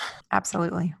earworm.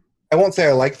 Absolutely. I won't say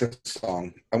I like this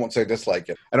song. I won't say I dislike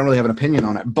it. I don't really have an opinion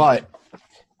on it, but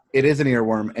it is an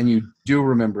earworm, and you do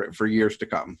remember it for years to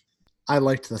come. I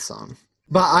liked the song.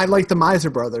 But I like the Miser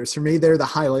Brothers. For me, they're the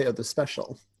highlight of the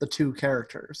special, the two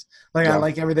characters. I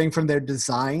like everything from their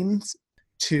designs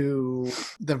to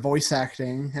the voice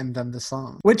acting and then the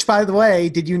song. Which, by the way,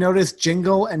 did you notice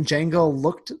Jingle and Jangle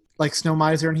looked like Snow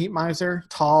Miser and Heat Miser?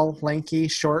 Tall, lanky,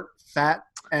 short, fat.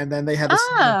 And then they had the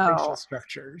same facial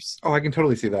structures. Oh, I can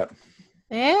totally see that.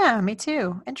 Yeah, me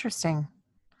too. Interesting.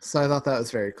 So I thought that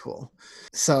was very cool.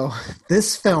 So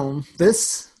this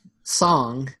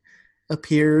song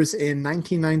appears in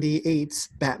 1998's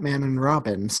Batman and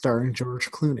Robin, starring George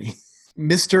Clooney.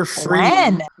 Mr.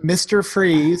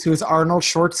 Freeze, who is Arnold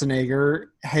Schwarzenegger,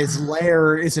 his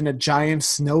lair is in a giant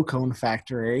snow cone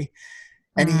factory.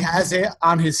 And he has it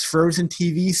on his Frozen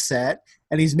TV set.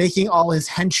 And he's making all his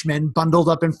henchmen bundled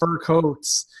up in fur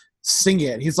coats sing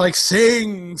it. He's like,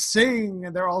 sing, sing.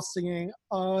 And they're all singing,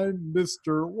 I'm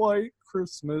Mr. White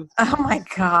Christmas. Oh, my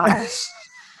gosh.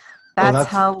 That's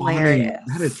hilarious.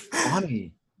 Funny. That is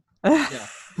funny.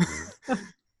 Yeah.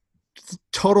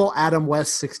 Total Adam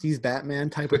West 60s Batman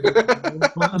type of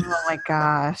Oh, my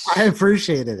gosh. I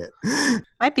appreciated it.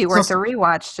 Might be worth a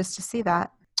rewatch just to see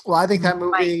that. Well, I think that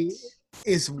movie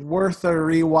is worth a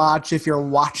rewatch if you're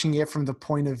watching it from the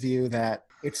point of view that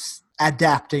it's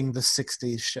adapting the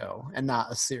 60s show and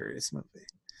not a serious movie.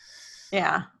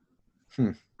 Yeah.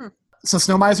 So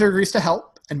Snow Miser agrees to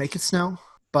help and make it snow,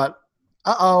 but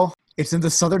Uh-oh. It's in the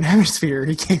southern hemisphere.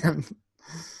 He can't.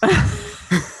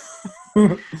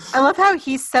 I love how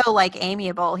he's so like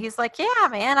amiable. He's like, yeah,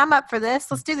 man, I'm up for this.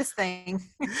 Let's do this thing.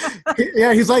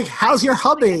 Yeah, he's like, how's your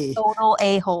hubby? Total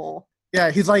a-hole.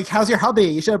 Yeah, he's like, how's your hubby?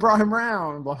 You should have brought him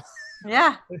around.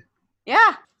 Yeah.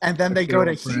 Yeah. And then they Like go your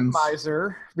to old Heat friends.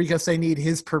 Miser because they need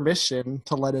his permission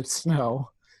to let it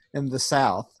snow in the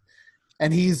South.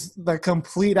 And he's the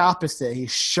complete opposite.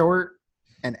 He's short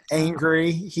and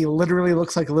angry. He literally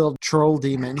looks like a little troll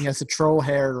demon. He has a troll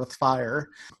hair with fire.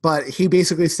 But he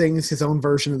basically sings his own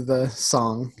version of the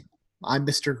song. I'm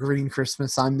Mr. Green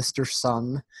Christmas. I'm Mr.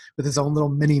 Sun, with his own little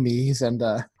mini-me's. And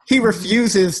he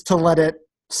refuses to let it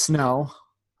snow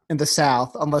in the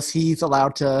South unless he's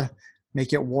allowed to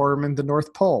make it warm in the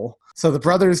North Pole. So the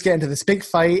brothers get into this big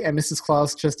fight, and Mrs.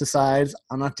 Claus just decides,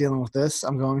 I'm not dealing with this.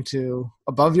 I'm going to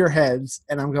above your heads,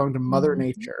 and I'm going to Mother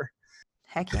Nature.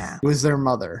 Heck yeah. Who is their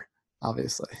mother,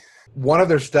 obviously. One of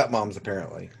their stepmoms,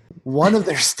 apparently. One of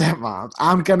their stepmoms.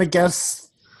 I'm going to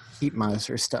guess Heat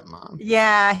Miser's stepmom.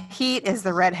 Yeah, Heat is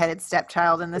the redheaded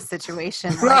stepchild in this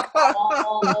situation. Like,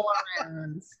 all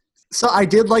around. So I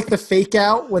did like the fake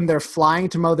out when they're flying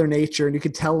to Mother Nature, and you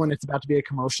could tell when it's about to be a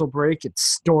commercial break. It's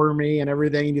stormy and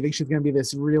everything, and you think she's going to be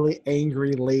this really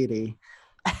angry lady.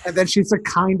 And then she's the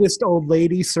kindest old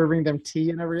lady serving them tea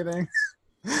and everything.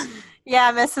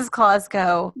 Yeah, Mrs. Claus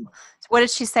what did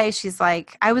she say? She's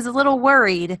like, I was a little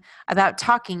worried about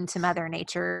talking to Mother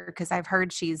Nature because I've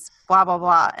heard she's blah, blah,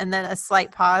 blah. And then a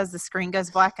slight pause, the screen goes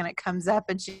black and it comes up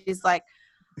and she's like,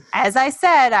 as I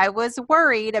said, I was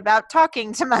worried about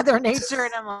talking to Mother Nature.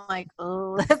 And I'm like,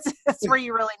 oh, that's where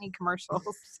you really need commercials.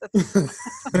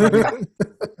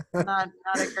 not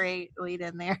a great lead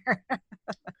in there.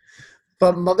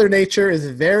 But Mother Nature is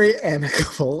very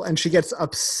amicable, and she gets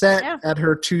upset at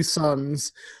her two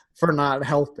sons for not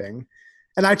helping.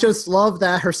 And I just love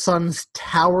that her sons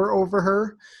tower over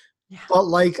her. Yeah. But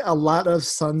like a lot of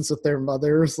sons with their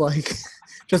mothers, like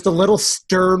just a little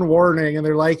stern warning, and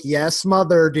they're like, yes,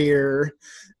 mother, dear.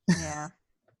 Yeah.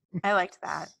 I liked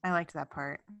that. I liked that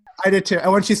part. I did too.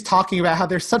 And when she's talking about how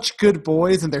they're such good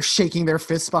boys and they're shaking their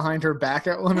fists behind her back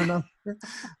at one another,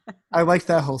 I like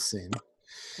that whole scene.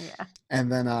 Yeah. And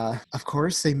then, of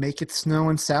course, they make it snow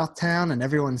in Southtown, and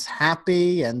everyone's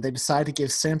happy, and they decide to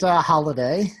give Santa a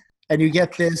holiday. And you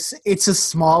get this It's a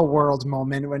Small World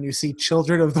moment when you see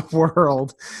children of the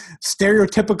world,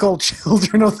 stereotypical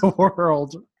children of the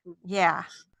world. Yeah.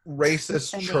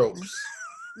 Racist tropes.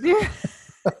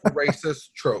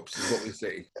 Racist tropes is what we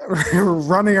see.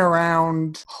 Running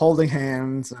around, holding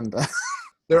hands. And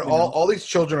they're all these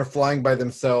children are flying by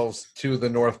themselves to the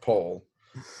North Pole.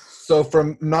 So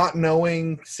from not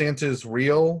knowing Santa's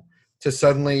real to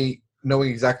suddenly knowing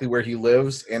exactly where he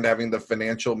lives and having the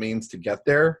financial means to get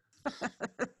there.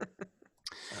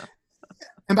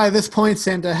 And by this point,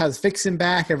 Santa has Vixen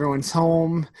back. Everyone's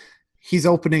home. He's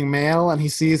opening mail, and he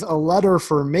sees a letter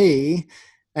for me.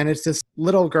 And it's this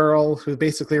little girl who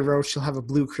basically wrote she'll have a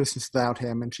blue Christmas without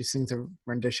him, and she sings a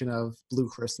rendition of Blue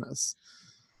Christmas.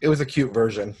 It was a cute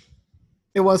version.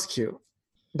 It was cute.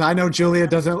 But I know Julia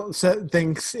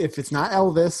thinks if it's not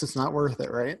Elvis, it's not worth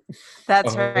it, right?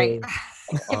 That's right.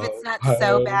 If it's not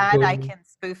so bad, I can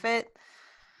spoof it.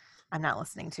 I'm not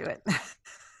listening to it.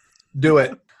 Do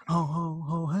it. Ho, ho,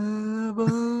 ho, have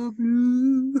a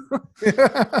blue.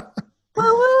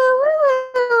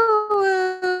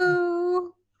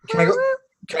 Can I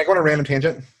go on a random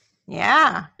tangent?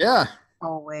 Yeah. Yeah.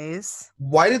 Always.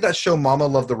 Why did that show Mama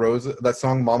Love the Roses, that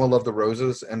song Mama Love the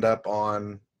Roses, end up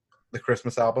on the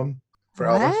Christmas album for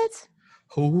Elvis? What?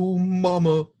 Oh,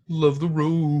 Mama Love the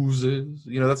Roses.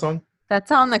 You know that song?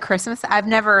 That's on the Christmas. I've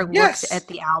never looked at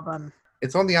the album.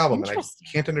 It's on the album, and I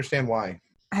can't understand why.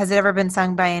 Has it ever been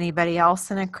sung by anybody else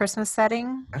in a Christmas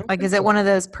setting? Like, is it one of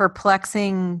those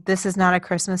perplexing, this is not a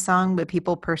Christmas song, but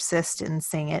people persist and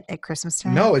sing it at Christmas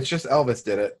time? No, it's just Elvis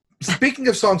did it. Speaking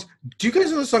of songs, do you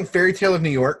guys know the song Fairy Tale of New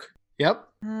York? Yep.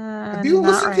 Have you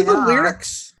listened to the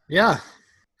lyrics? Yeah.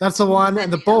 That's the one.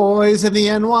 And the boys in the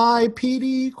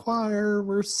NYPD choir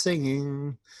were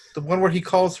singing. The one where he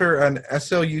calls her an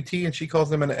SLUT and she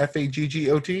calls him an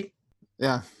FAGGOT?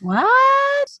 Yeah. What?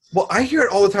 Well, I hear it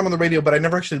all the time on the radio, but I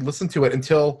never actually listened to it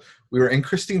until we were in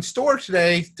Christine's store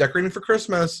today, decorating for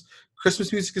Christmas.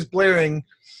 Christmas music is blaring,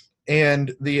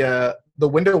 and the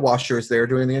window washer is there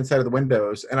doing the inside of the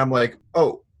windows. And I'm like,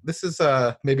 oh, this is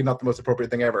maybe not the most appropriate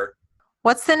thing ever.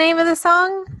 What's the name of the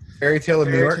song? Fairy Tale of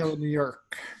New York. Fairy Tale of New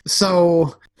York.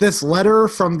 So this letter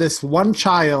from this one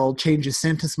child changes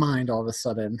Santa's mind all of a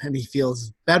sudden, and he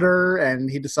feels better, and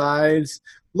he decides,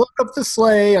 look up the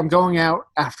sleigh, I'm going out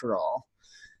after all.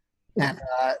 And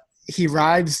he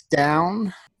rides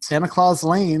down Santa Claus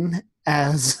Lane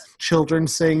as children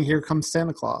sing "Here Comes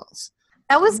Santa Claus."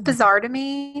 That was bizarre to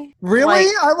me. Really?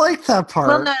 I like that part.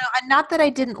 Well, no, not that I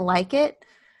didn't like it.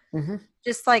 Mm-hmm.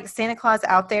 Just like Santa Claus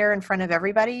out there in front of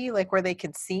everybody, like where they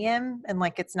could see him and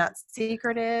like it's not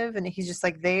secretive and he's just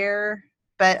like there.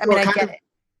 But I mean, I get it.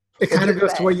 It kind of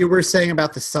goes to what you were saying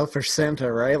about the selfish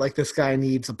Santa, right? Like this guy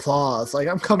needs applause. Like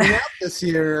I'm coming out this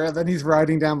year, and then he's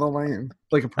riding down the lane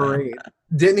like a parade.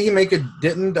 Didn't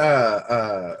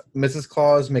Mrs.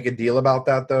 Claus make a deal about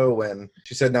that though? When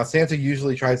she said, "Now Santa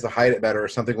usually tries to hide it better or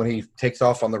something when he takes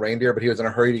off on the reindeer, but he was in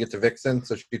a hurry to get to Vixen."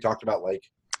 So she talked about like.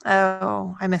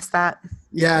 Oh, I missed that.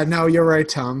 Yeah, no, you're right,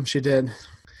 Tom. She did.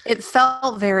 It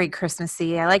felt very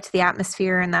Christmassy. I liked the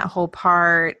atmosphere in that whole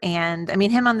part. And I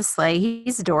mean, him on the sleigh,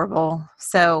 he's adorable.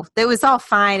 So it was all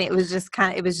fine. It was just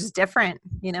different,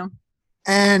 you know?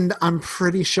 And I'm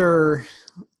pretty sure,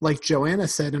 like Joanna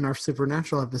said in our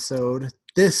Supernatural episode,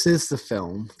 this is the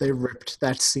film they ripped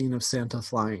that scene of Santa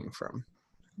flying from.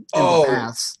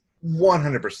 Oh,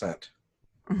 100%.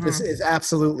 Mm-hmm. This is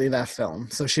absolutely that film.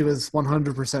 So she was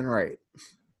 100% right.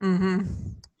 Mm-hmm.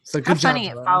 So good How job, funny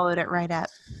Joanna. It followed it right up.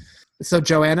 So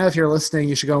Joanna, if you're listening,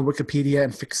 you should go on Wikipedia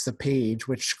and fix the page,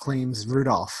 which claims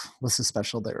Rudolph was the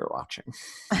special they were watching.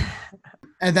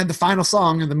 And then the final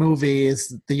song in the movie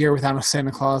is The Year Without a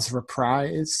Santa Claus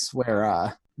reprise,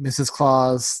 where Mrs.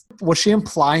 Claus, was she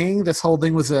implying this whole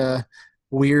thing was a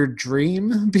weird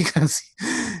dream? Because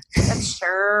That's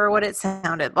sure what it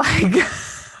sounded like.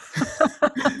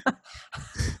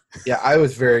 Yeah, I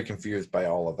was very confused by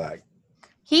all of that.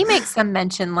 He makes some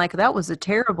mention like that was a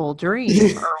terrible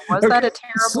dream, or was that a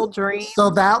terrible dream? So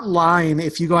that line,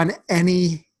 if you go on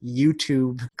any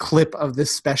YouTube clip of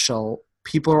this special,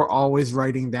 people are always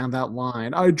writing down that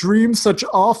line. I dream such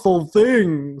awful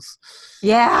things.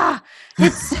 Yeah,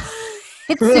 it's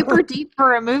super deep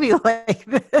for a movie like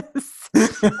this.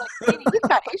 Like, Danny, you've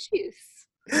got issues.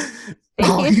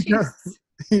 Big issues.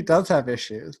 He does have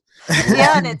issues.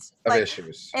 Yeah, and it's like,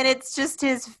 issues. and it's just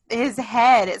his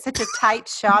head. It's such a tight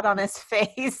shot on his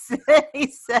face. That he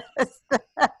says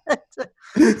that.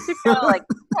 You're kind of like,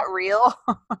 is that real?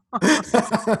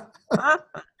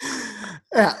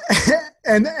 Yeah,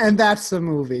 and that's the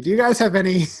movie. Do you guys have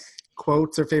any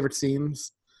quotes or favorite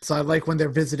scenes? So I like when they're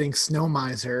visiting Snow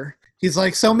Miser. He's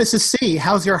like, "So Mrs. C,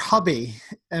 how's your hubby?"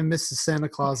 And Mrs. Santa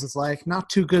Claus is like, "Not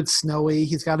too good, Snowy.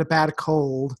 He's got a bad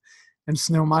cold." And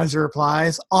Snow Miser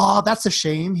replies, "Oh, that's a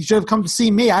shame. He should have come to see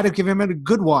me. I'd have given him a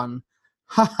good one."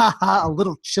 Ha ha ha, a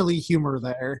little chilly humor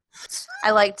there.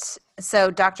 I liked,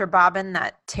 so Dr. Bobbin,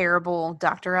 that terrible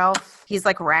Dr. Elf, he's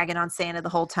like ragging on Santa the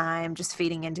whole time, just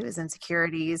feeding into his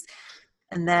insecurities.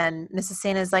 And then Mrs.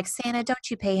 Santa's like, "Santa,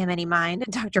 don't you pay him any mind?"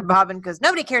 And Dr. Bobbin goes,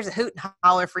 "Nobody cares a hoot and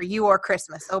holler for you or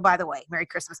Christmas. Oh, by the way, Merry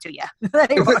Christmas to you."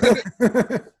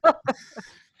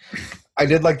 I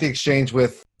did like the exchange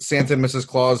with Santa and Mrs.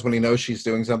 Claus when he knows she's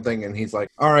doing something, and he's like,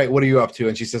 "All right, what are you up to?"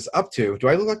 And she says, "Up to? Do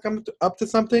I look like I'm up to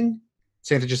something?"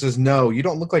 Santa just says, "No, you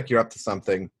don't look like you're up to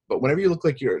something. But whenever you look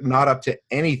like you're not up to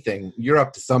anything, you're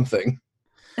up to something."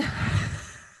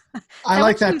 I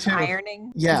like that too.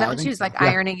 Ironing? Yeah, Is that I when she think was so. like Yeah.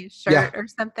 ironing his shirt Yeah. or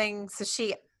something? So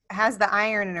she has the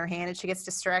iron in her hand and she gets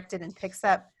distracted and picks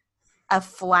up a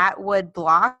flat wood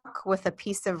block with a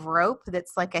piece of rope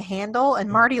that's like a handle. And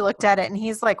Marty looked at it and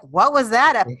he's like, "What was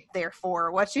that up there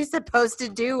for? What's she supposed to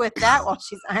do with that while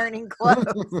she's ironing clothes?"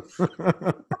 What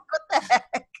the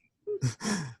heck?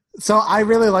 So I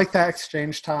really like that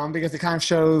exchange, Tom, because it kind of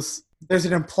shows there's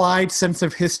an implied sense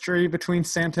of history between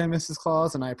Santa and Mrs.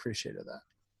 Claus, and I appreciated that.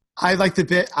 I liked the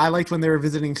bit. I liked when they were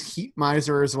visiting Heat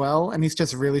Miser as well, and he's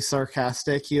just really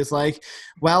sarcastic. He was like,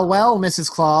 well, Mrs.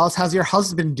 Claus, how's your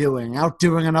husband doing? Out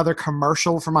doing another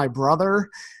commercial for my brother?"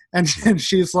 And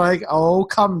she's like, "Oh,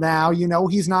 come now. You know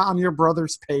he's not on your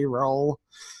brother's payroll."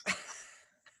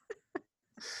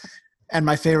 And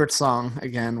my favorite song,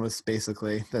 again, was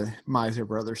basically the Miser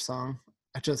Brothers song.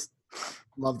 I just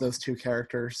love those two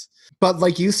characters. But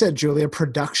like you said, Julia,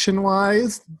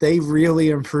 production-wise, they really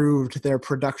improved their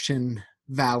production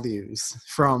values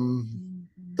from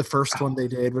the first one they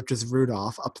did, which is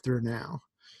Rudolph, up through now.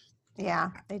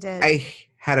 Yeah, they did. I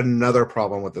had another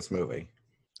problem with this movie.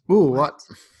 Ooh, what?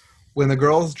 When the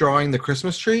girl's drawing the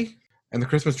Christmas tree, and the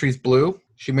Christmas tree's blue,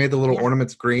 she made the little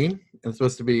ornaments green, and it's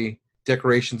supposed to be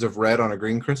decorations of red on a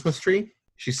green Christmas tree.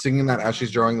 She's singing that as she's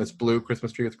drawing this blue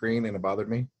Christmas tree with green, and it bothered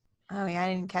me. Oh, yeah,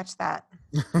 I didn't catch that.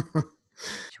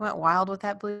 She went wild with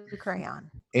that blue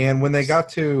crayon. And when they got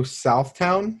to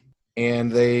Southtown,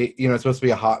 and they, it's supposed to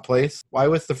be a hot place, why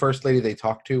was the first lady they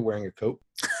talked to wearing a coat?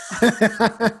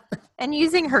 And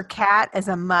using her cat as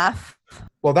a muff.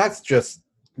 Well, that's just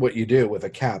what you do with a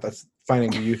cat. That's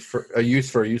finding a use for a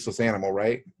useless animal,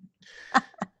 right?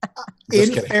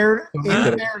 In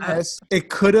fairness, it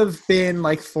could have been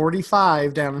like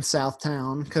 45 down in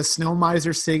Southtown because Snow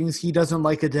Miser sings he doesn't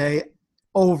like a day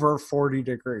over 40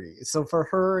 degrees. So for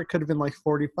her, it could have been like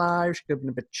 45. She could have been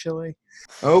a bit chilly.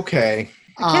 Okay.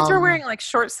 The kids were wearing like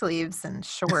short sleeves and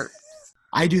shorts.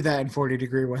 I do that in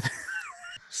 40-degree weather.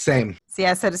 Same. So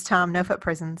yeah, so does Thom. No foot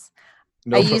prisons.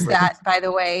 No I foot used prisons. that, by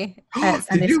the way, at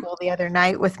Sunday school the other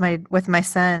night with my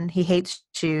son. He hates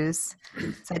shoes.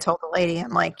 So I told the lady,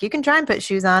 I'm like, you can try and put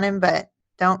shoes on him, but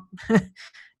don't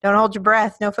hold your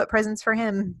breath. No foot prisons for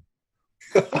him.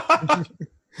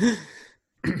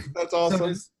 That's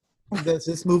awesome. So does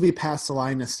this movie pass the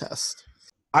Linus test?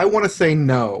 I want to say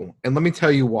no, and let me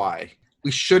tell you why. We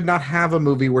should not have a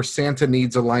movie where Santa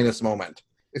needs a Linus moment.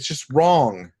 It's just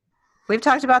wrong. We've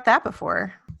talked about that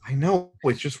before. I know,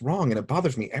 it's just wrong, and it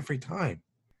bothers me every time.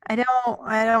 I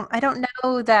don't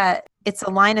know that it's a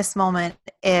Linus moment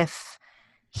if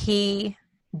he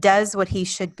does what he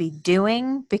should be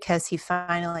doing because he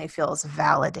finally feels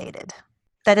validated.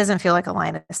 That doesn't feel like a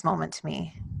Linus moment to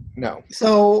me. No.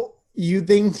 So you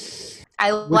think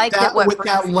I like that with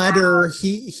that letter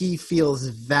he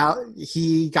feels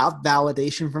he got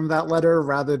validation from that letter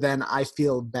rather than I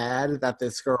feel bad that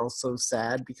this girl's so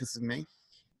sad because of me?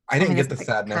 I didn't get the it's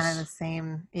sadness. Kind of the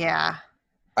same. Yeah.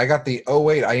 I got the, oh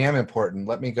wait, I am important.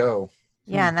 Let me go.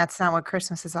 Yeah, and that's not what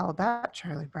Christmas is all about,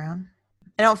 Charlie Brown.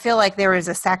 I don't feel like there was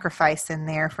a sacrifice in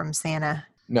there from Santa.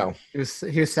 No. He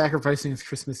was sacrificing his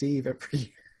Christmas Eve every year.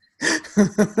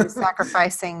 He was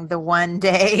sacrificing the one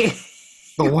day.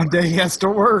 The one day he has to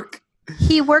work.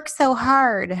 He works so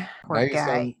hard. Poor Nice,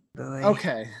 guy.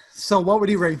 Okay. So what would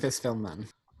you rank this film then?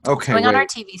 Okay. Going on our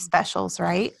TV specials,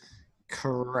 right?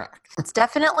 Correct. It's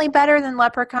definitely better than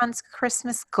Leprechaun's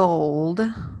Christmas Gold.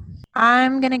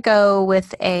 I'm going to go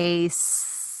with a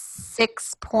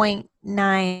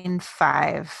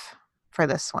 6.95 for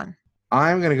this one.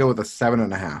 I'm going to go with a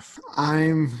 7.5.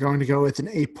 I'm going to go with an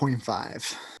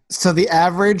 8.5. So the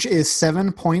average is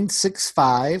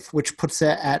 7.65, which puts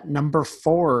it at number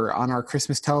 4 on our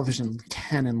Christmas television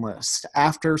canon list,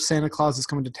 after Santa Claus is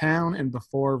coming to town and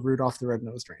before Rudolph the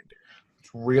Red-Nosed Reindeer. It's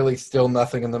really still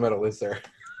nothing in the middle, is there?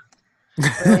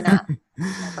 Really not.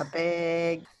 That's a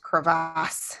big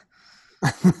crevasse.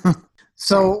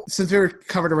 So since we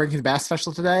covered a Rankin Bass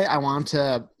special today, I want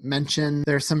to mention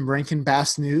there's some Rankin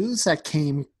Bass news that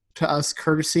came to us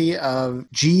courtesy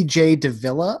of G.J.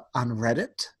 Davila on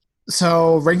Reddit.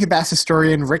 So Rankin Bass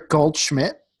historian Rick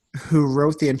Goldschmidt, who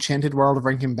wrote The Enchanted World of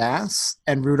Rankin Bass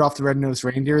and Rudolph the Red-Nosed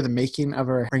Reindeer, the making of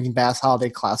a Rankin Bass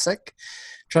holiday classic,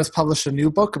 just published a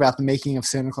new book about the making of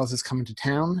Santa Claus is Coming to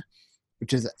Town,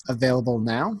 which is available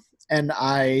now. And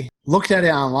I looked at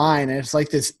it online, and it's like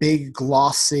this big,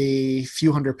 glossy,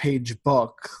 few hundred-page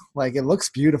book. Like, it looks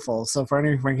beautiful. So for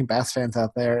any Rankin Bass fans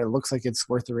out there, it looks like it's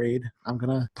worth a read. I'm going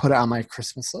to put it on my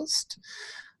Christmas list.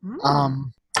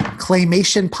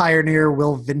 Claymation pioneer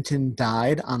Will Vinton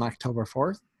died on October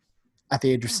 4th at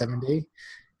the age of 70.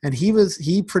 And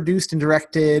he produced and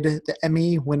directed the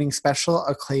Emmy-winning special,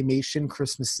 A Claymation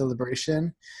Christmas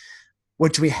Celebration,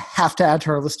 which we have to add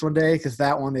to our list one day because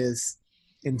that one is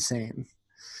insane.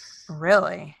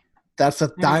 Really? That's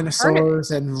with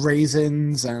dinosaurs and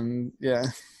raisins and yeah.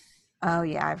 Oh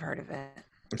yeah, I've heard of it.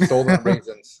 Stolen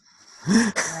raisins.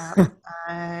 Yeah,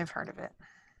 I've heard of it.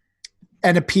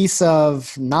 And a piece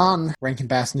of non-Rankin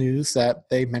Bass news that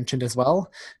they mentioned as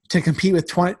well. To compete with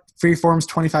Freeform's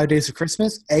 25 Days of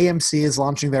Christmas, AMC is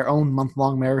launching their own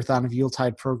month-long marathon of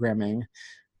Yuletide programming,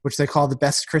 which they call the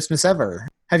Best Christmas Ever.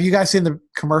 Have you guys seen the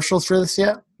commercials for this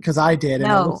yet? Because I did.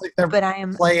 And it looks like they're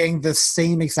playing the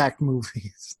same exact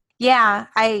movies. Yeah,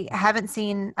 I haven't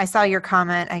seen. I saw your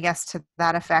comment, I guess, to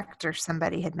that effect, or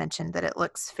somebody had mentioned that it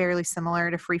looks fairly similar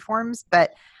to Freeform's,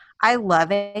 but I love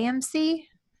AMC,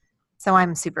 so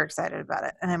I'm super excited about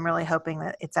it, and I'm really hoping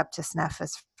that it's up to snuff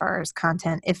as far as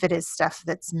content, if it is stuff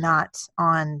that's not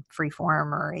on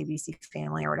Freeform or ABC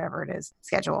Family or whatever it is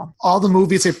schedule. All the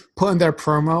movies they put in their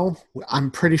promo, I'm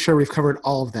pretty sure we've covered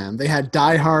all of them. They had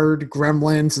Die Hard,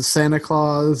 Gremlins, Santa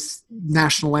Claus,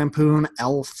 National Lampoon,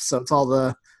 Elf, so it's all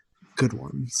the good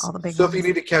ones. All the big So ones. if you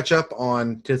need to catch up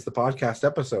on Tis the Podcast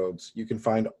episodes, you can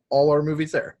find all our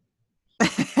movies there.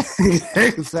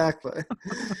 Exactly.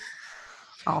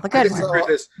 All the good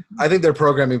ones. I think their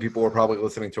programming people were probably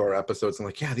listening to our episodes and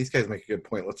like, yeah, these guys make a good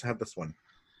point. Let's have this one.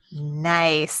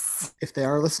 Nice. If they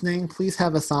are listening, please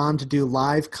have us on to do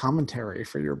live commentary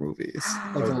for your movies,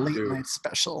 like a late night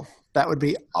special. That would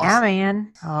be awesome. Yeah,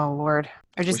 man. Oh, Lord.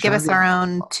 Or just We give should us have our you-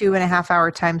 own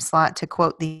 2.5-hour time slot to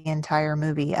quote the entire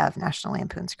movie of National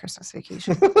Lampoon's Christmas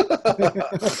Vacation.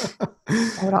 That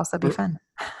would also be fun.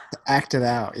 Act it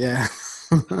out, yeah.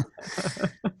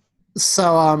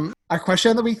 So our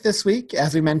question of the week this week,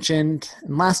 as we mentioned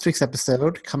in last week's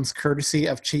episode, comes courtesy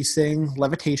of Chasing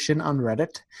Levitation on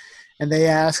Reddit. And they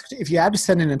asked, if you had to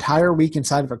spend an entire week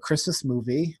inside of a Christmas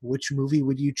movie, which movie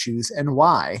would you choose and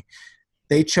why?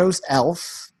 They chose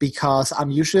Elf because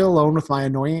I'm usually alone with my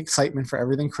annoying excitement for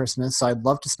everything Christmas, so I'd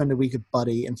love to spend a week with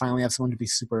Buddy and finally have someone to be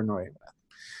super annoyed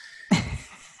with.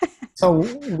 So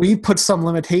I put some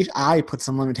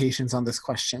limitations on this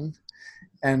question,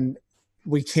 and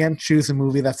we can't choose a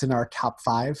movie that's in our top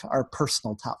 5, our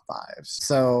personal top 5s.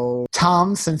 So,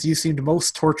 Thom, since you seemed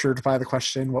most tortured by the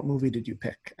question, what movie did you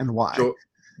pick and why?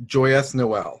 Joyous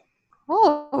Noel.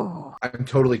 Oh. I'm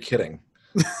totally kidding.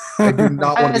 I do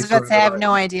not I want to was be about to say, I have surrounded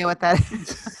no idea what that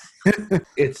is.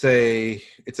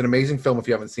 It's an amazing film if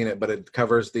you haven't seen it, but it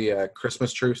covers the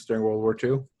Christmas truce during World War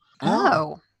II.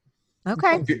 Oh.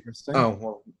 Okay. Interesting. Oh,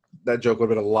 well, that joke would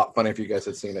have been a lot funny if you guys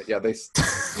had seen it. Yeah,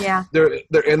 Yeah. they're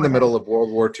in the middle of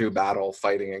World War II battle,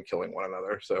 fighting and killing one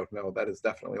another. So no, that is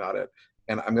definitely not it.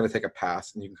 And I'm going to take a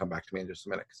pass, and you can come back to me in just a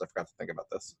minute because I forgot to think about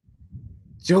this.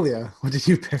 Julia, what did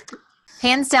you pick?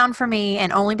 Hands down for me,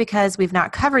 and only because we've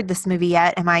not covered this movie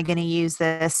yet, am I going to use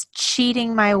this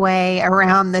cheating my way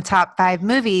around the top 5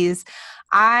 movies.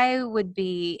 I would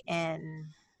be in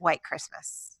White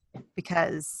Christmas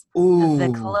because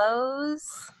the clothes,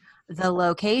 the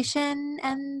location,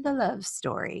 and the love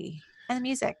story, and the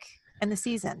music, and the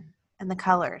season, and the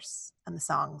colors, and the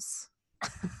songs.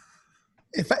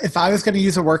 If I was going to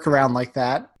use a workaround like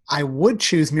that, I would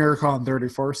choose Miracle on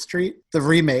 34th Street, the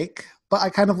remake, but I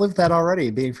kind of lived that already,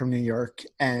 being from New York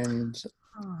and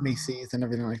Macy's and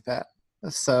everything like that.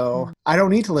 So I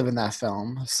don't need to live in that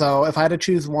film. So if I had to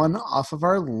choose one off of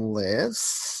our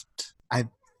list, I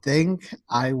think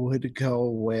I would go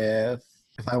with,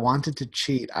 if I wanted to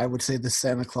cheat, I would say the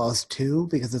Santa Claus 2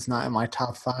 because it's not in my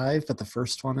top 5, but the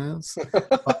first one is.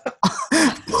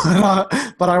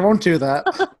 But I won't do that.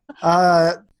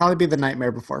 Probably be The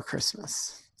Nightmare Before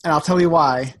Christmas. And I'll tell you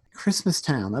why. Christmas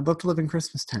Town. I'd love to live in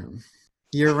Christmas Town.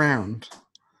 Year round.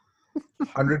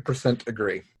 100%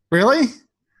 agree. Really?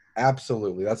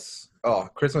 Absolutely.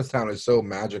 Christmas Town is so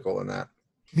magical in that.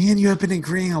 Me and you have been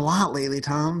agreeing a lot lately,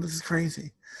 Thom. This is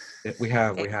crazy. We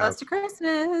have. Close to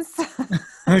Christmas.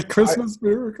 Christmas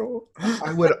miracle.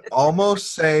 I would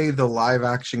almost say the live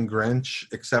action Grinch,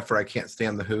 except for I can't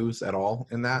stand the Who's at all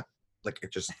in that. Like, I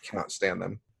just cannot stand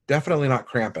them. Definitely not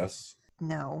Krampus.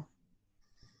 No.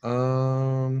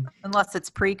 Um, Unless it's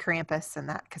pre-Krampus and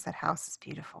that, because that house is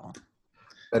beautiful.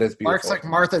 That is beautiful. Mark's like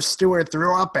Martha Stewart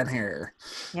threw up in here.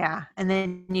 Yeah, and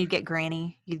then you'd get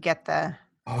Granny. You'd get the.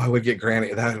 Oh, I would get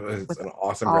Granny. That was an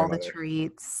awesome all grandmother. the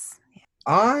treats. Yeah.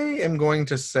 I am going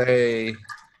to say,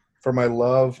 for my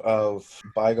love of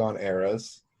bygone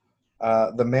eras,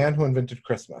 The Man Who Invented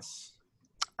Christmas.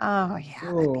 Oh, yeah.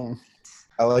 Cool.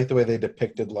 I like the way they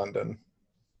depicted London.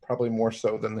 Probably more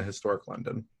so than the historic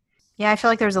London. Yeah, I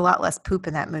feel like there's a lot less poop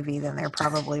in that movie than there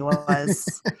probably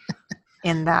was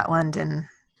in that London,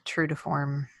 true to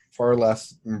form. Far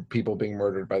less people being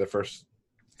murdered by the first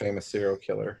famous serial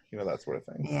killer, that sort of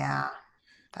thing. Yeah,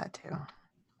 that too.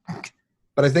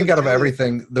 But I think out of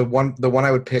everything, the one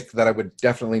I would pick that I would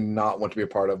definitely not want to be a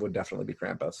part of would definitely be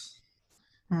Krampus.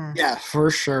 Yeah, for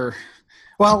sure.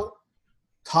 Well,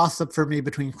 toss up for me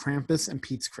between Krampus and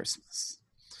Pete's Christmas.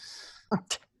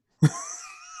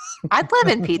 I'd live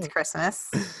in Pete's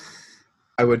Christmas.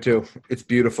 I would too. It's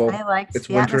beautiful. I liked it's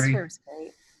the wintry. atmosphere was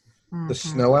great. The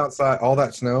snow outside, all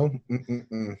that snow.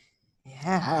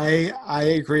 Yeah. I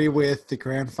agree with the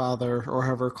grandfather, or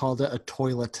whoever called it, a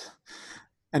toilet.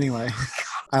 Anyway,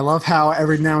 I love how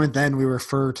every now and then we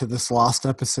refer to this lost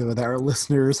episode that our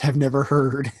listeners have never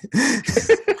heard.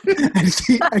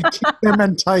 and keep them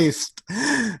enticed.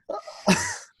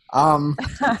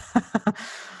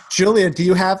 Julia, do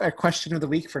you have a question of the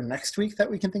week for next week that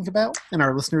we can think about and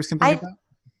our listeners can think about?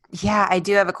 Yeah, I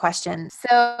do have a question.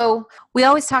 So we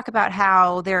always talk about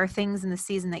how there are things in the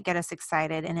season that get us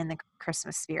excited and in the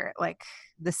Christmas spirit, like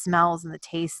the smells and the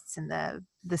tastes and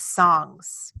the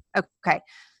songs. Okay.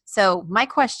 So my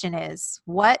question is,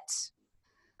 what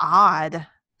odd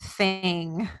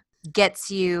thing gets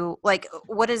you, like,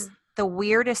 what is the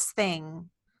weirdest thing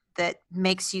that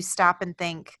makes you stop and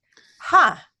think,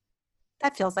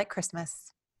 that feels like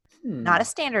Christmas? Not a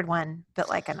standard one, but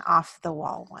like an off the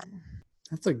wall one.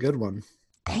 That's a good one.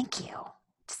 Thank you.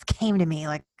 Just came to me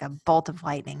like a bolt of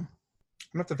lightning. I'm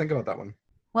going to have to think about that one.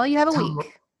 Well, you have a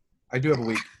week. I do have a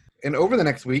week. And over the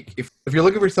next week, if you're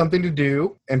looking for something to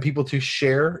do and people to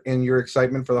share in your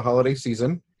excitement for the holiday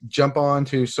season, jump on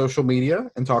to social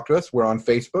media and talk to us. We're on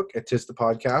Facebook at Tis the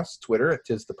Podcast, Twitter at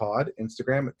Tis the Pod,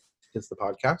 Instagram at Tis the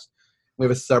Podcast. We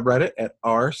have a subreddit at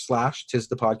r/Tis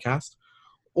the Podcast.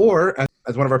 Or,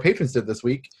 as one of our patrons did this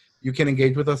week, you can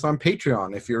engage with us on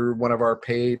Patreon. If you're one of our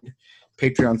paid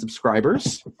Patreon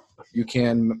subscribers, you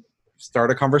can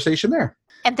start a conversation there.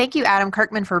 And thank you, Adam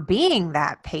Kirkman, for being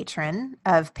that patron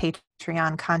of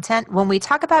Patreon content. When we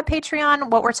talk about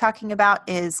Patreon, what we're talking about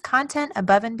is content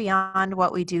above and beyond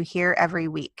what we do here every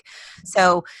week.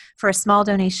 So for a small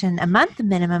donation a month, a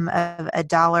minimum of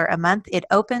 $1 a month, it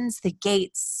opens the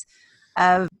gates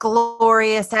of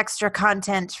glorious extra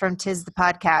content from Tis the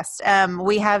Podcast.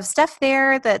 We have stuff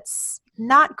there that's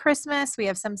not Christmas. We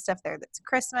have some stuff there that's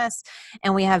Christmas,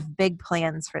 and we have big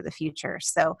plans for the future.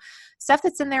 So stuff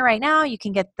that's in there right now, you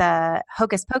can get the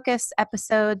Hocus Pocus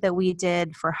episode that we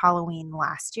did for Halloween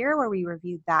last year where we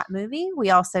reviewed that movie.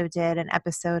 We also did an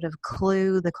episode of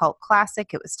Clue, the cult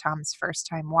classic. It was Tom's first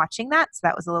time watching that, so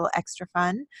that was a little extra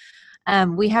fun.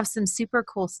 We have some super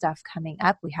cool stuff coming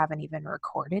up we haven't even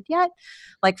recorded yet.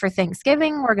 Like for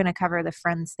Thanksgiving, we're going to cover the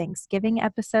Friends Thanksgiving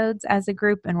episodes as a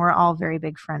group, and we're all very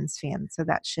big Friends fans, so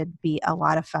that should be a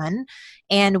lot of fun.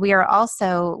 And we are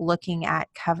also looking at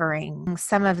covering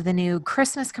some of the new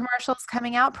Christmas commercials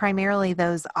coming out, primarily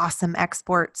those awesome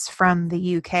exports from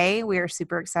the UK. We are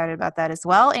super excited about that as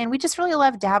well. And we just really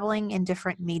love dabbling in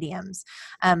different mediums,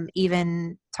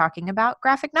 even talking about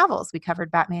graphic novels. We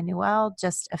covered Batman Noel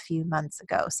just a few months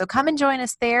ago. So come and join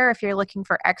us there if you're looking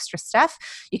for extra stuff.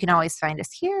 You can always find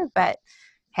us here, but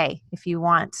hey, if you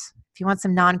want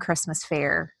some non-Christmas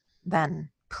fare, then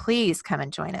please come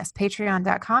and join us.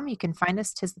 Patreon.com. You can find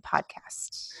us, Tis the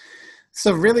Podcast.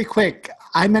 So really quick,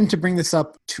 I meant to bring this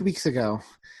up 2 weeks ago.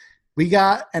 We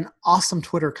got an awesome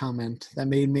Twitter comment that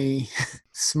made me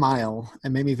smile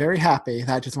and made me very happy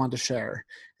that I just wanted to share.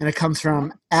 And it comes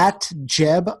from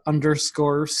 @Jeb_Scrib,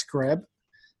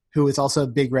 who is also a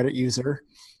big Reddit user.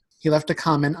 He left a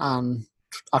comment on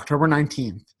October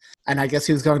 19th, and I guess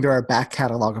he was going to our back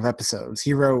catalog of episodes.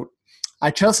 He wrote, I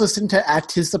just listened to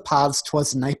 @Tis the Pod's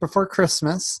 'Twas the Night Before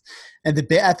Christmas, and the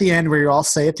bit at the end where you all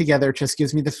say it together just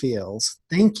gives me the feels.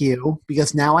 Thank you,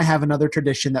 because now I have another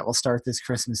tradition that will start this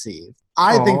Christmas Eve.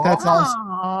 I think that's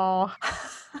awesome.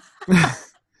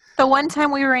 The one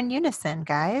time we were in unison,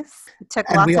 guys. It took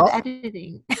lots of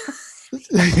editing.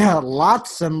 Yeah,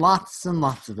 lots and lots and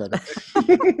lots of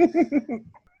editing.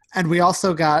 And we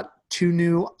also got 2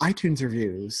 new iTunes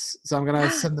reviews. So I'm going to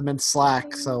send them in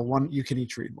Slack, so you can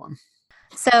each read one.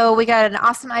 So we got an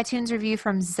awesome iTunes review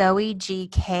from Zoe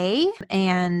GK,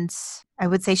 and I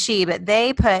would say she, but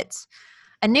they put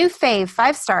a new fave,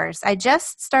 5 stars. I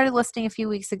just started listening a few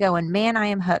weeks ago, and man, I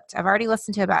am hooked. I've already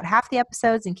listened to about half the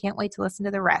episodes and can't wait to listen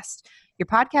to the rest. Your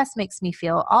podcast makes me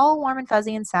feel all warm and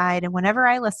fuzzy inside, and whenever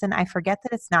I listen, I forget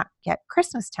that it's not yet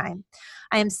Christmas time.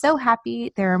 I am so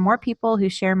happy there are more people who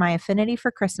share my affinity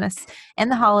for Christmas and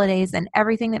the holidays and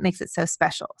everything that makes it so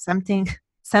special. Something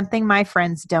my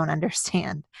friends don't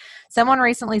understand. Someone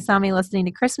recently saw me listening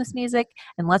to Christmas music,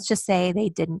 and let's just say they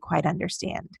didn't quite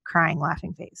understand. Crying,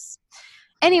 laughing face.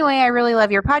 Anyway, I really love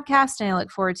your podcast, and I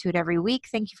look forward to it every week.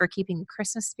 Thank you for keeping the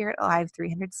Christmas spirit alive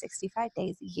 365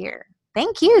 days a year.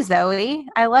 Thank you, Zoe.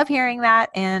 I love hearing that.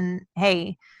 And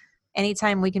hey,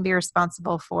 anytime we can be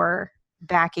responsible for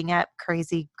backing up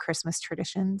crazy Christmas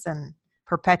traditions and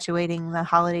perpetuating the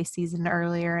holiday season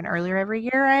earlier and earlier every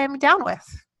year, I am down with.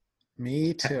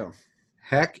 Me too.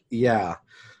 Heck yeah.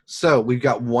 So we've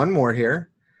got one more here,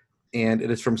 and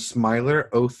it is from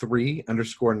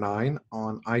Smiler03_9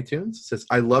 on iTunes. It says,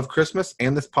 I love Christmas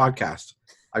and this podcast.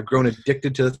 I've grown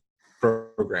addicted to this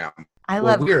program. I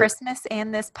love Christmas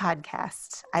and this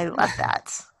podcast. I love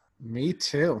that. Me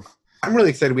too. I'm really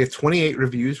excited. We have 28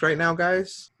 reviews right now,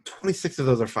 guys. 26 of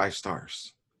those are 5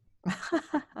 stars.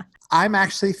 I'm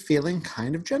actually feeling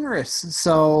kind of generous.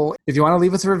 So if you want to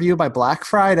leave us a review by Black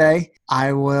Friday,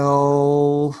 I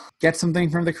will get something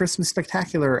from the Christmas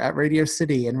Spectacular at Radio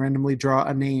City and randomly draw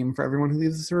a name for everyone who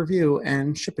leaves us a review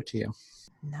and ship it to you.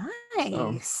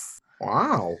 Nice.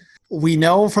 Wow. We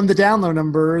know from the download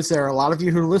numbers, there are a lot of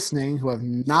you who are listening who have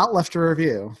not left a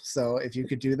review. So if you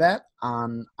could do that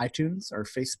on iTunes or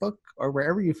Facebook or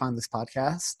wherever you find this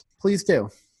podcast, please do.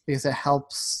 Because it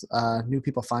helps new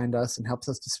people find us and helps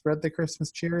us to spread the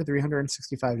Christmas cheer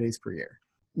 365 days per year.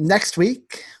 Next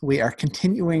week, we are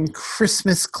continuing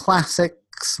Christmas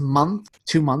Classics month,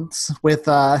 2 months, with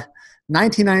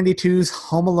 1992's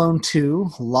Home Alone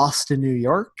 2, Lost in New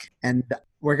York. And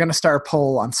we're going to start a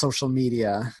poll on social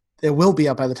media. It will be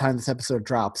up by the time this episode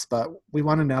drops, but we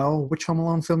want to know which Home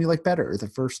Alone film you like better, the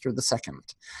first or the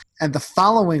second. And the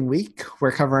following week,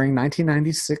 we're covering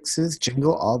 1996's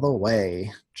Jingle All the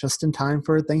Way, just in time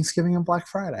for Thanksgiving and Black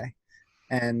Friday.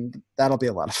 And that'll be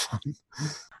a lot of fun.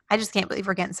 I just can't believe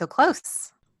we're getting so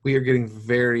close. We are getting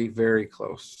very, very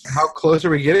close. How close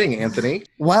are we getting, Anthony?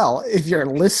 Well, if you're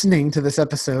listening to this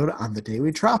episode on the day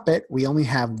we drop it, we only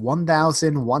have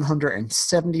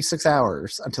 1,176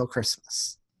 hours until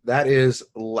Christmas. That is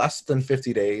less than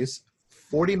 50 days,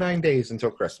 49 days until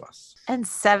Christmas. And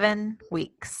 7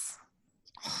 weeks.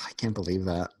 Oh, I can't believe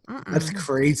that. That's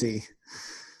crazy.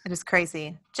 It is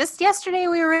crazy. Just yesterday,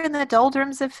 we were in the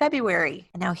doldrums of February.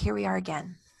 And now here we are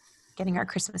again, getting our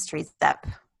Christmas trees up.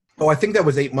 Oh, I think that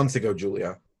was 8 months ago,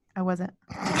 Julia. I wasn't.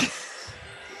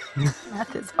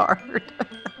 Math is hard.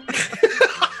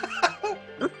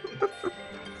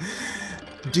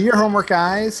 Do your homework,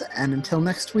 guys. And until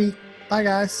next week, bye,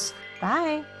 guys.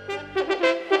 Bye.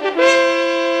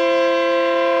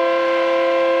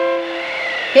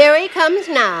 Here he comes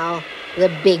now, the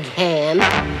big hand.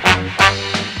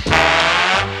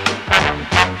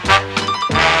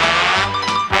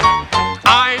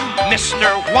 I'm Mr.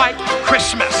 White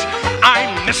Christmas.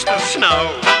 I'm Mr.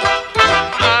 Snow.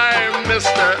 I'm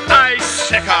Mr.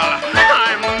 Icicle.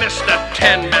 I'm Mr.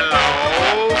 Ten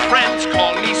Below. Friends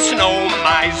call me Snow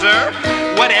Miser.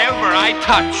 Whatever I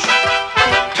touch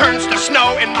turns to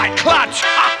snow in my clutch.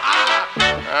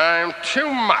 I'm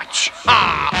too much.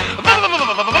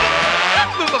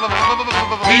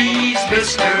 He's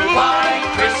Mr. White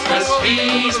Christmas.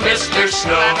 He's Mr.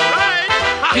 Snow.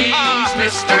 He's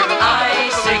Mr.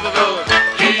 Icicle.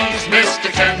 He's Mr.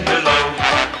 Ten Below.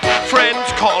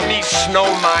 Friends call me Snow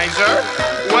Miser.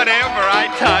 Whatever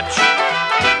I touch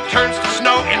turns to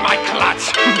snow in my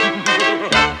clutch.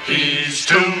 He's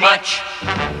too much.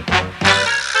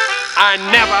 I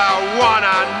never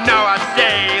wanna know a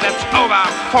day that's over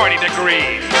 40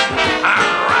 degrees. I'd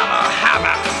rather have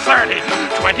a 30,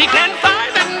 20, 10,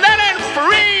 5, and then in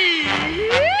free.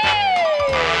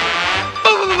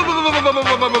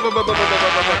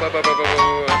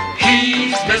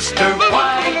 He's Mr.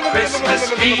 White Christmas.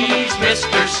 He's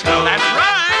Mr. Snow. That's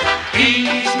right.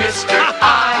 He's Mr.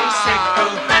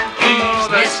 Icicle. He's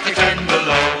Mr. Ten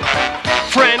Below.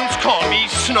 Friends call me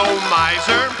Snow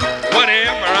Miser.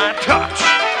 Whatever I touch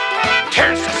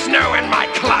turns to snow in my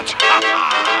clutch.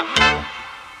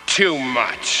 Too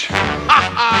much.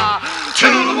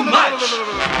 Too much.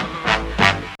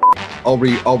 I'll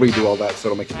redo all that so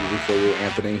it'll make it easy for you,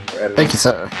 Anthony. Thank you,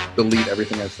 sir. Delete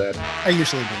everything I've said. I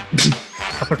usually do.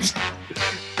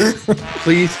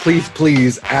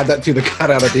 Please add that to the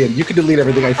cutout at the end. You can delete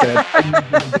everything I said.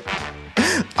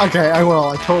 Okay, I will.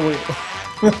 I totally will.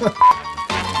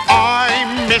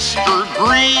 I'm Mr.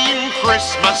 Green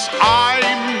Christmas.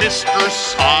 I'm Mr.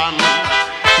 Sun.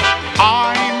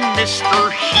 I'm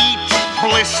Mr. Heat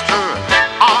Blister.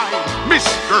 I'm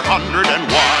Mr. 101.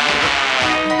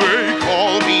 They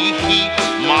call me Heat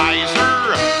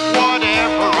Miser.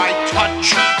 Whatever I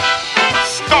touch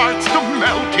starts to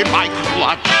melt in my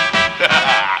clutch.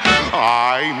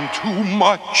 I'm too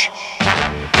much.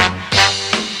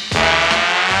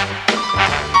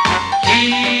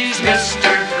 He's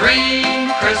Mr.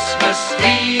 Green Christmas.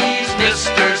 He's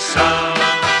Mr. Sun.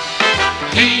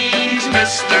 He's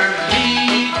Mr.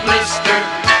 Heat Blister.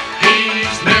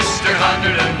 He's Mr.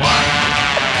 101.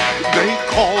 They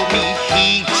call me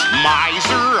Heat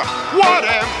Miser.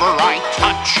 Whatever I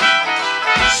touch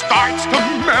starts to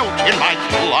melt in my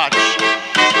clutch.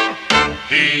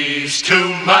 He's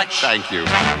too much. Thank you.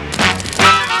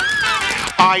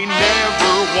 I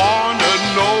never wanna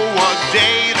know a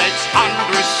day that's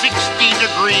under 60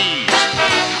 degrees.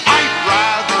 I'd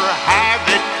rather have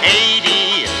it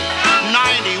 80,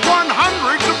 90,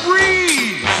 100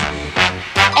 degrees.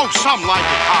 Oh, some like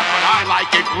it hot, but I like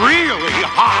it really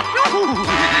hot.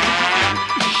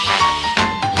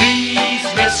 He's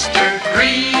Mr.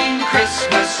 Green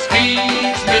Christmas.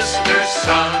 He's Mr.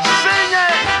 Sun. Sing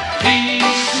it!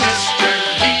 He's Mr.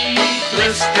 Heat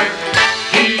Blister.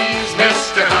 He's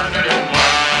Mr. 101.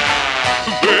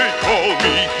 They call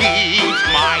me Heat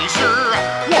Miser.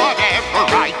 Whatever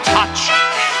I touch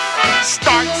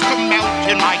starts to melt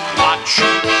in my clutch.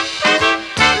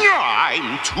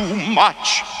 I'm too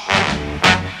much.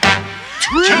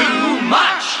 Too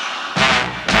much.